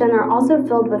Revelation are also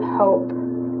filled with hope.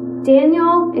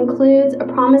 Daniel includes a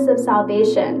promise of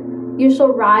salvation. You shall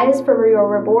rise for your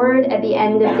reward at the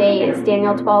end of days,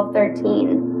 Daniel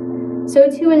 12:13. So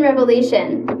too in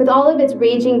Revelation, with all of its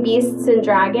raging beasts and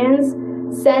dragons,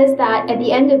 says that at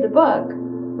the end of the book,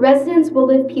 residents will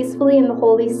live peacefully in the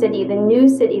holy city, the new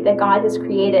city that God has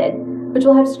created, which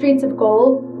will have streets of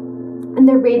gold and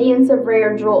the radiance of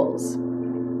rare jewels.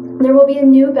 There will be a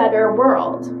new, better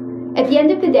world. At the end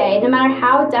of the day, no matter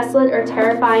how desolate or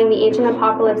terrifying the ancient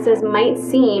apocalypses might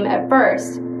seem at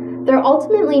first, they're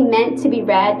ultimately meant to be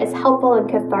read as helpful and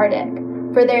cathartic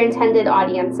for their intended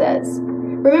audiences.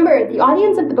 Remember, the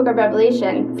audience of the book of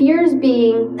Revelation fears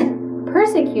being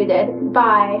persecuted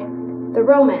by the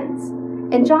Romans.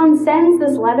 And John sends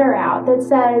this letter out that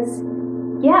says,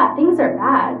 yeah, things are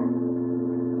bad,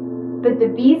 but the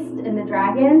beast and the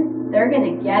dragon, they're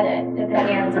going to get it at the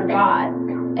hands of God.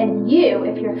 And you,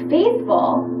 if you're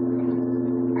faithful,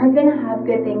 are going to have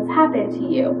good things happen to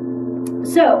you.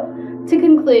 So, to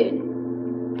conclude,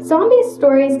 zombie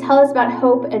stories tell us about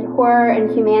hope and horror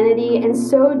and humanity, and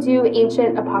so do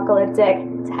ancient apocalyptic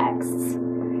texts.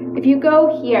 If you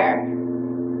go here,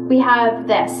 we have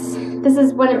this. This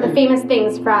is one of the famous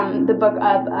things from the book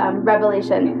of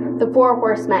Revelation, the 4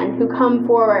 horsemen who come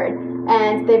forward,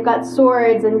 and they've got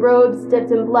swords and robes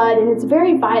dipped in blood, and it's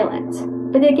very violent.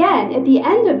 But again, at the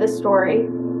end of the story,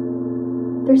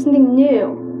 there's something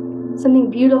new, something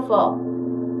beautiful.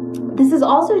 This is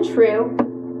also true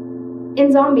in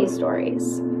zombie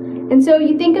stories. And so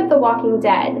you think of The Walking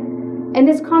Dead, and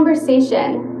this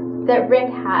conversation that Rick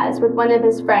has with one of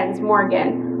his friends,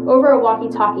 Morgan, over a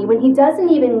walkie-talkie, when he doesn't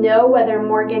even know whether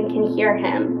Morgan can hear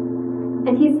him.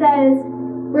 And he says,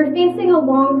 we're facing a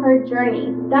long, hard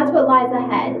journey. That's what lies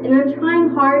ahead, and I'm trying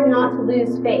hard not to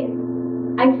lose faith.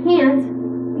 I can't,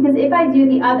 because if I do,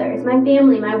 the others, my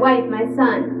family, my wife, my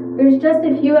son, there's just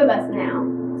a few of us now,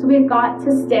 so we've got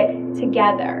to stick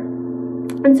together.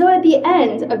 And so at the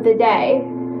end of the day,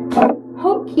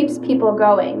 hope keeps people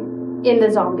going in the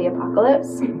zombie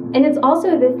apocalypse, and it's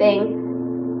also the thing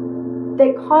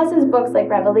that causes books like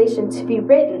Revelation to be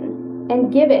written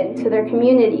and given to their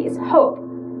communities, hope.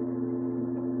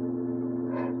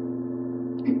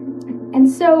 And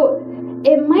so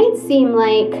it might seem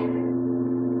like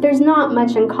there's not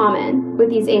much in common with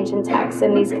these ancient texts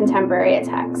and these contemporary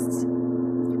texts.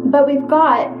 But we've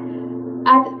got,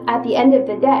 at the end of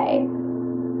the day,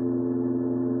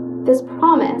 this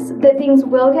promise that things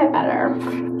will get better,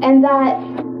 and that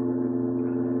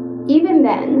even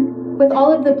then, with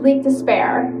all of the bleak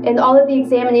despair and all of the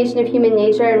examination of human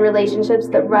nature and relationships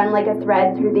that run like a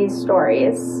thread through these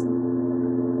stories,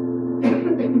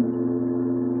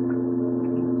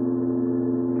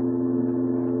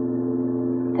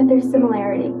 that there's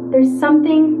similarity. There's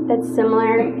something that's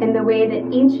similar in the way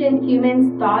that ancient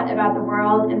humans thought about the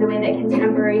world and the way that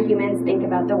contemporary humans think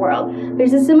about the world.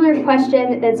 There's a similar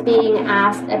question that's being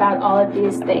asked about all of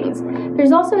these things.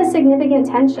 There's also a significant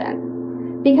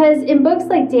tension, because in books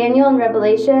like Daniel and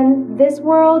Revelation, this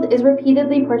world is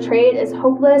repeatedly portrayed as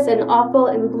hopeless and awful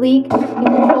and bleak and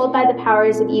controlled by the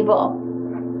powers of evil.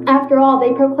 After all,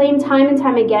 they proclaim time and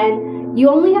time again, you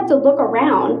only have to look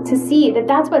around to see that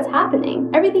that's what's happening.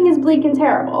 Everything is bleak and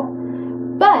terrible.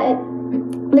 But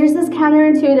there's this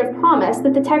counterintuitive promise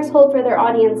that the texts hold for their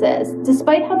audiences.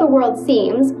 Despite how the world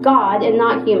seems, God and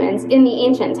not humans in the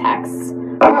ancient texts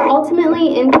are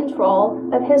ultimately in control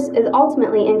of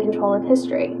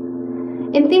history.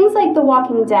 In things like The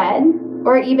Walking Dead,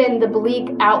 or even the bleak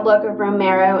outlook of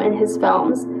Romero and his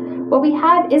films. What we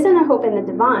have isn't a hope in the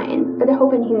divine, but a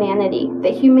hope in humanity.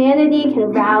 That humanity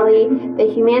can rally, that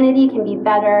humanity can be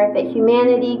better, that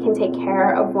humanity can take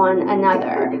care of one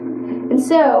another. And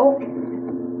so,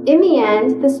 in the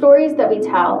end, the stories that we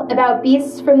tell about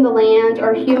beasts from the land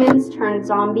or humans turned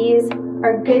zombies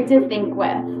are good to think with.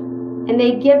 And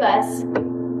they give us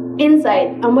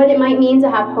insight on what it might mean to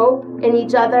have hope in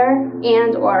each other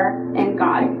and or in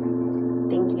God.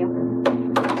 Thank you.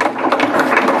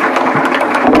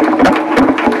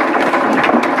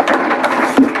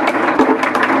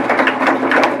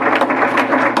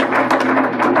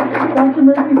 Dr.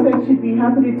 Murphy said she'd be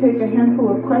happy to take a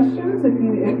handful of questions. If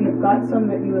you've got some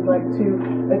that you would like to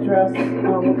address,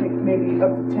 we'll take maybe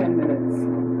up to 10 minutes.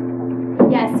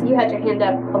 Yes, you had your hand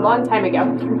up a long time ago.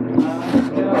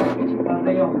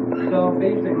 So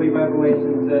basically,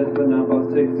 Revelation says the number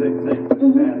 666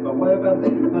 is bad. But what about the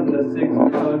sixth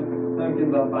book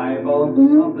in the Bible,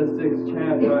 of the sixth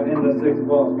chapter and the sixth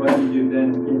verse? What do you do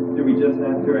then? Do we just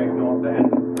have to ignore that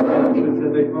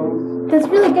specific verse? That's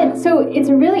really good. So it's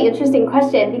a really interesting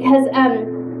question because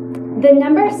the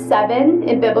number 7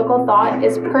 in biblical thought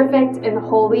is perfect and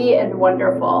holy and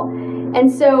wonderful. And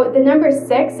so the number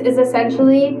 6 is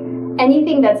essentially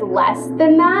anything that's less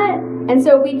than that. And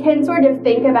so we can sort of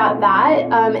think about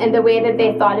that and the way that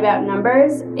they thought about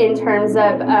numbers in terms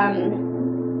of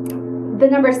the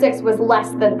number 6 was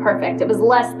less than perfect. It was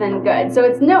less than good. So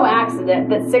it's no accident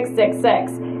that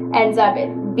 666 ends up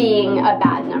being a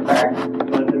bad number.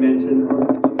 Not to mention,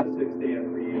 on the sixth day of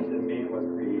creation, man was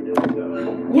created. So.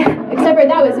 Yeah, except for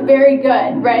that was very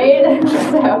good, right?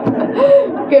 So,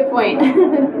 good point.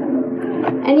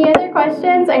 Any other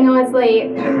questions? I know it's late.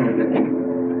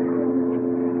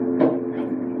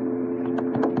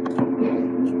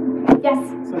 Yes?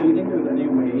 So do you think there's any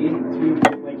way to,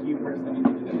 like you personally,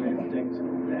 think there's a way to predict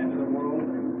the end of the world,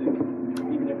 or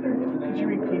even if there isn't any? Could you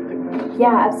repeat the question?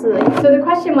 Yeah, absolutely. So the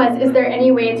question was, is there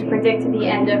any way to predict the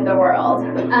end of the world?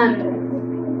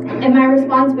 And my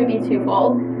response would be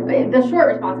twofold. The short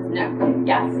response is no.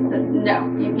 Yes, no,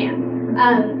 you can't.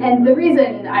 And the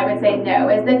reason I would say no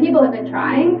is that people have been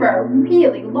trying for a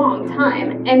really long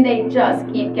time, and they just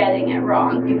keep getting it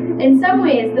wrong. In some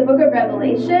ways, the book of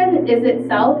Revelation is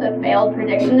itself a failed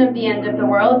prediction of the end of the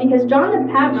world, because John of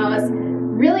Patmos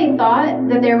really thought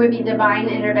that there would be divine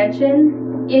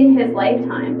intervention in his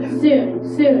lifetime. Soon,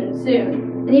 soon, soon.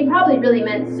 And he probably really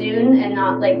meant soon and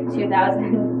not like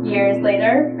 2,000 years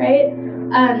later, right?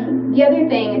 The other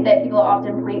thing that people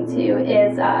often point to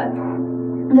is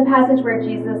the passage where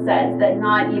Jesus says that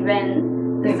not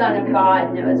even the Son of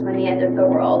God knows when the end of the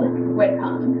world would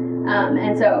come.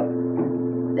 And so,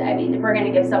 I mean, if we're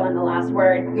going to give someone the last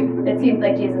word, it seems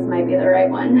like Jesus might be the right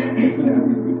one.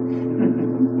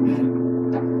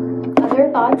 Other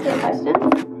thoughts or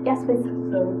questions? Yes, please.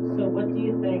 So what do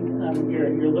you think,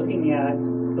 you're looking at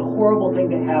the horrible thing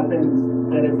that happens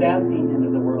that is at the end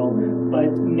of the world,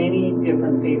 but many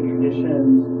different faith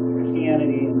traditions,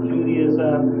 Christianity and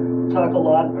Judaism, talk a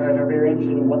lot or are very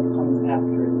interested in what comes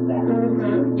after that.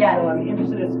 Yeah. So I'm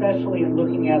interested especially in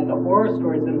looking at the horror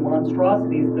stories and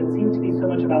monstrosities that seem to be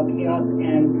so much about chaos,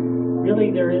 and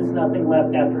really there is nothing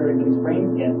left after everybody's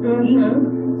brains get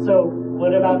eaten. So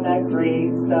what about that gray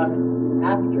stuff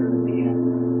after the end?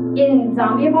 In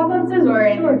zombie apocalypses or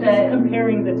in just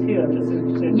comparing the two, I'm just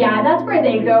interested. Yeah, that's where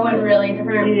they go on really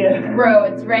different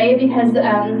roads, right? Because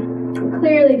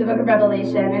clearly the book of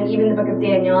Revelation and even the book of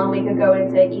Daniel, and we could go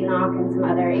into Enoch and some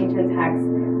other ancient texts,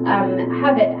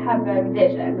 have a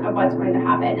vision of what's going to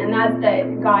happen. And that's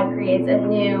that God creates a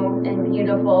new and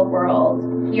beautiful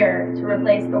world here to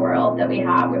replace the world that we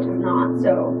have, which is not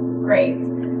so great.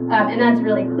 And that's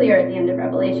really clear at the end of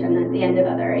Revelation and at the end of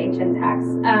other ancient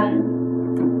texts.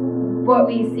 What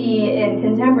we see in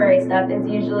contemporary stuff is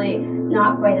usually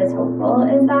not quite as hopeful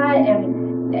as that,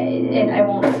 and I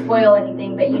won't spoil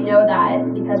anything, but you know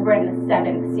that because we're in the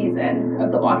 7th season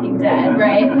of The Walking Dead,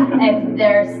 right? And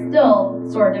they're still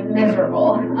sort of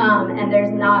miserable, and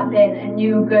there's not been a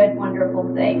new, good,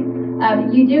 wonderful thing.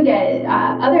 You do get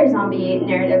other zombie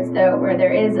narratives, though, where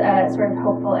there is a sort of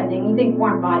hopeful ending. You think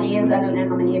Warm Bodies, I don't know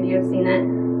how many of you have seen it,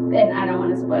 and I don't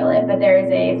want to spoil it, but there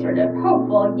is a sort of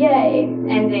hopeful, yay,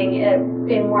 ending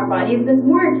in Warm Bodies that's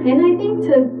more akin, I think,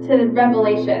 to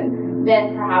Revelation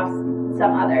than perhaps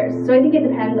some others. So I think it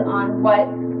depends on what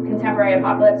contemporary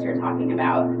apocalypse you're talking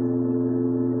about.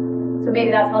 So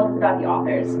maybe that tells us about the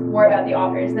authors, more about the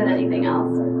authors than anything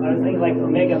else. I was thinking like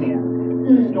Omega Man,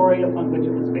 the story upon which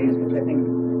it was based, which I think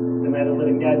the Night of the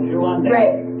Living Dead drew on that.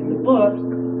 Right. In the book,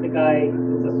 the guy,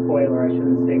 it's a spoiler, I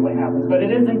shouldn't say what happens, but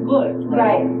it isn't good,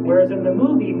 right? Whereas in the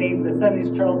movie, made in the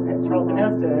 70s, Charlton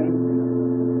Heston,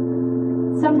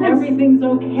 sometimes everything's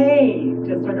okay,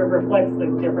 just sort of reflects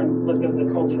the different look of the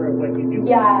culture of what you do.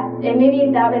 Yeah, and maybe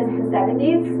that was the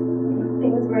 70s.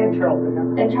 Things were And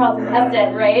Charlton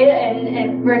Heston, right?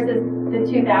 And versus the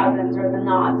 2000s or the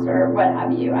knots or what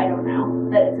have you. I don't know.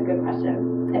 But it's a good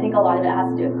question. I think a lot of it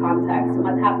has to do with context and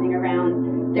what's happening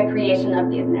around the creation of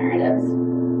these narratives.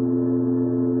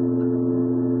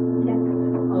 Yes.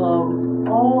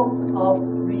 All of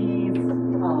these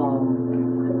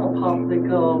apocalyptic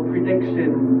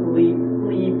predictions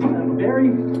leave a very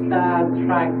bad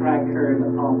track record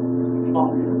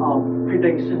of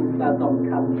predictions that don't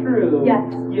come true.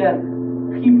 Yes. Yet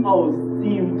people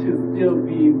seem to still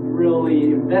be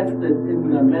really invested in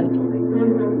them mentally.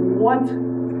 Mm-hmm. What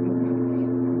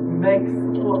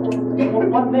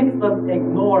makes them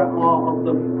ignore all of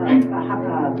the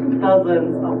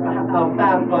dozens of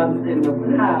bad ones in the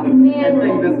past and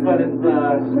think this one is the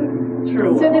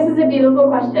true So one? this is a beautiful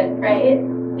question, right?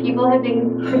 People have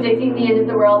been predicting the end of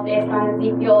the world based on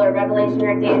Ezekiel or Revelation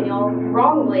or Daniel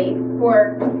wrongly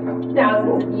for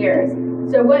thousands of years.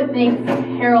 So what makes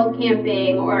Harold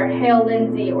Camping or Hale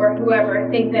Lindsey or whoever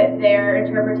think that their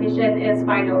interpretation is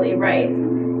finally right?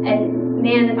 And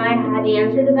man, if I had the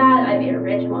answer to that, I'd be a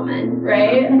rich woman,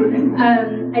 right?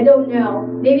 I don't know.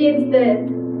 Maybe it's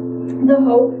the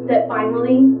hope that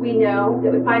finally we know,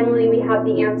 that finally we have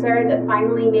the answer, that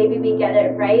finally maybe we get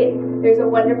it right. There's a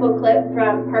wonderful clip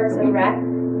from Parks and Rec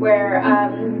where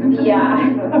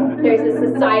there's a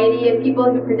society of people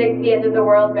who predict the end of the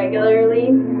world regularly,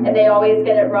 and they always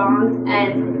get it wrong.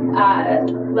 And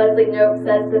Leslie Knope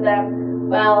says to them,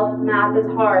 well, math is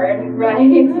hard,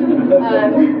 right?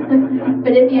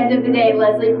 But at the end of the day,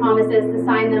 Leslie promises to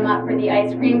sign them up for the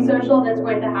ice cream social that's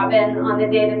going to happen on the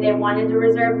day that they wanted to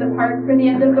reserve the park for the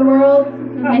end of the world.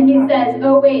 And he says,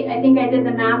 oh wait, I think I did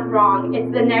the math wrong. It's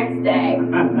the next day.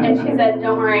 And she says,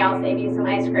 don't worry, I'll save you some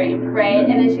ice cream, right?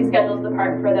 And then she schedules the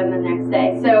park for them the next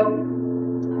day. So,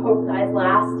 hope dies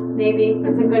last, maybe.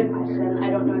 It's a good question. I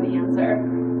don't know the answer.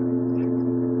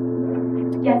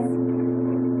 Yes?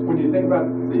 When you think about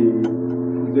the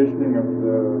positioning of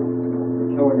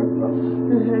the killing of them,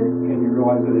 and you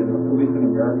realize that at least in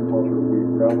American culture, we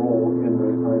revel in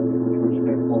the times in which we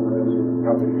make former enemies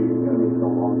how they be enemies no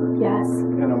longer. Yes.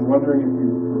 And I'm wondering if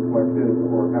you reflected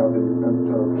or have any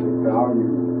sense of the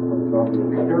value of zombie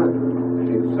as a character.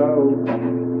 They're so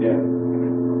dead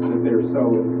that they're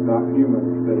so not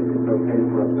human that it's okay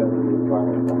for us then to do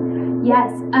violent things.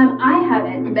 Yes, I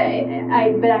haven't, but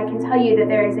I can tell you that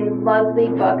there is a lovely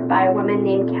book by a woman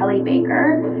named Kelly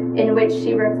Baker in which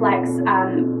she reflects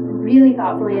really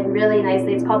thoughtfully and really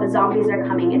nicely. It's called The Zombies Are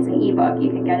Coming. It's an ebook.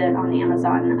 You can get it on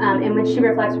Amazon. In which she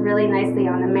reflects really nicely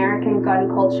on American gun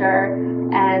culture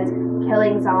and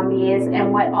killing zombies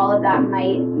and what all of that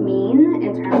might mean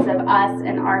in terms of us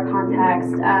and our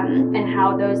context and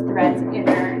how those threads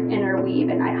interweave.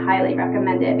 And I highly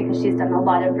recommend it because she's done a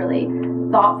lot of really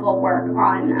thoughtful work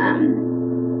on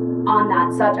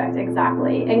that subject,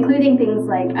 exactly, including things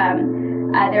like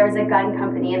there was a gun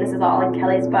company, and this is all in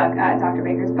Kelly's book, Dr.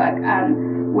 Baker's book,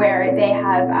 where they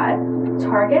have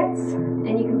targets,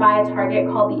 and you can buy a target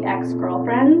called the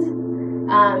ex-girlfriend,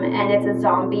 and it's a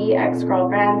zombie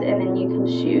ex-girlfriend, and then you can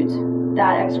shoot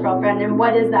that ex-girlfriend. And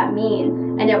what does that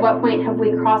mean? And at what point have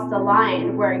we crossed the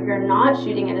line where you're not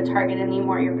shooting at a target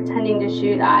anymore, you're pretending to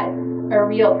shoot at a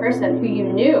real person who you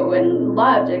knew and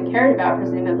loved and cared about,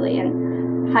 presumably,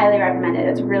 and highly recommend it.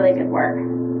 It's really good work.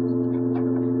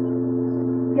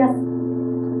 Yes?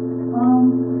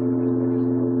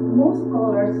 Most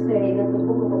scholars say that the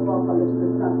Book of Apocalypse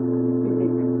does not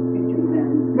predict future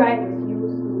events. Right. It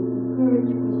was used to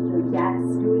encourage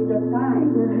Christians during that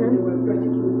time when they were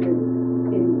persecuted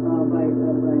by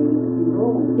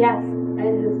Rome. Yes.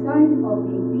 And the sign of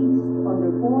the beast on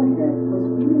their forehead was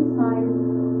really a sign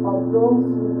of those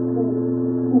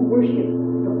who worship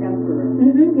the emperor.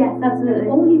 Yes, absolutely.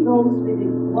 And only those with the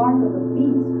mark of the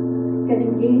beast can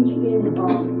engage in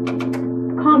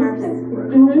commerce.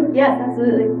 Yes,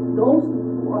 absolutely. Those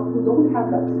who don't have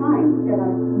that sign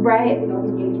cannot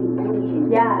engage in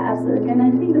banking. Yeah, absolutely. And I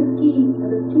think the key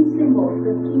symbols,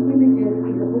 the key images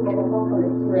in the Book of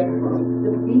Apocalypse were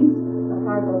the beast, the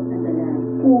harlot, and the lamb.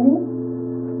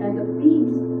 And the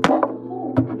beast, the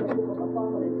hope in the Book of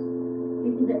Apocalypse,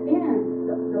 is in the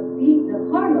end, the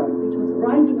harlot, which was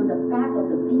riding on the back of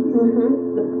the beast,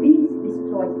 the beast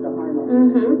destroys the harlot.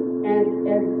 And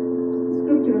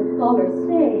scriptural scholars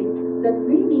say that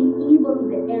really evil in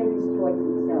the end destroys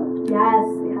itself. Yes,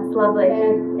 lovely.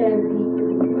 And the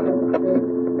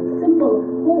symbol of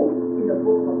hope in the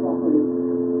Book of Apocalypse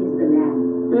the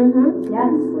Lamb. Mm-hmm.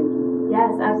 Yes.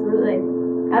 Yes, absolutely.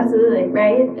 Absolutely,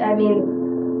 right? I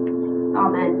mean,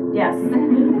 amen. Yes.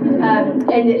 And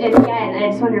again, I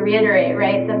just want to reiterate,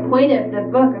 right? The point of the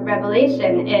book of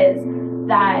Revelation is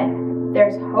that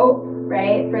there's hope,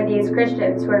 right, for these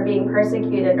Christians who are being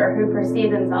persecuted or who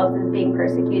perceive themselves as being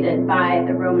persecuted by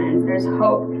the Romans. There's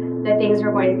hope that things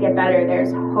are going to get better.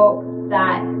 There's hope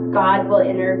that God will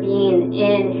intervene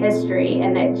in history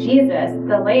and that Jesus,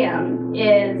 the Lamb,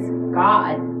 is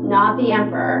God, not the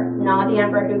emperor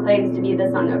who claims to be the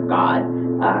Son of God,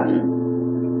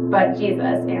 but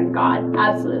Jesus and God.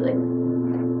 Absolutely.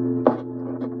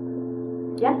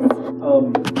 Yes?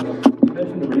 You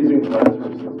mentioned the raising of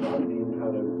Lazarus as not being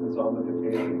kind of the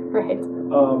zombification. Right.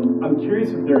 I'm curious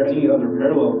if there are any other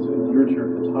parallels in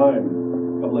literature at the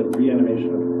time of like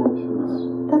reanimation of corpses.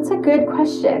 That's a good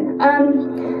question.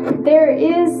 There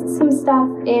is some stuff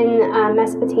in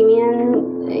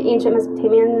ancient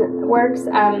Mesopotamian works.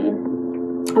 I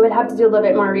would have to do a little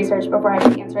bit more research before I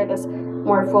can answer this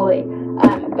more fully.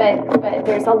 But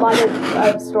there's a lot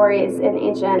of stories in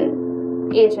ancient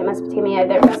Mesopotamia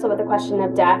that wrestle with the question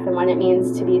of death and what it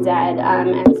means to be dead.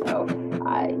 And so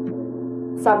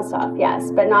some stuff,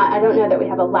 yes, but not. I don't know that we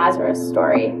have a Lazarus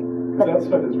story. Because that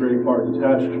stuff is very far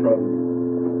detached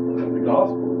from the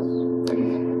Gospels.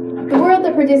 The world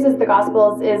that produces the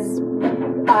Gospels is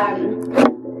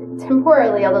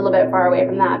temporally a little bit far away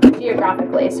from that, but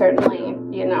geographically, certainly,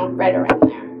 right around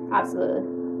there. Absolutely.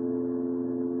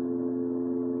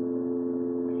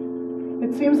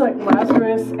 It seems like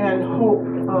Lazarus and hope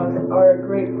are a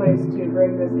great place to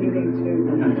bring this evening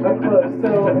to a close.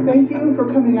 So thank you for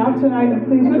coming out tonight, and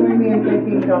please join me in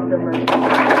thanking Dr. Murphy.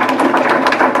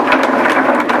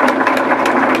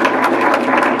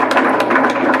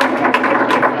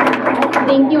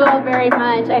 Thank you all very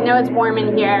much. I know it's warm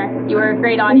in here. You were a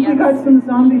great audience. I think you got some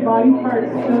zombie body parts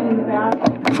still in the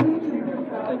back.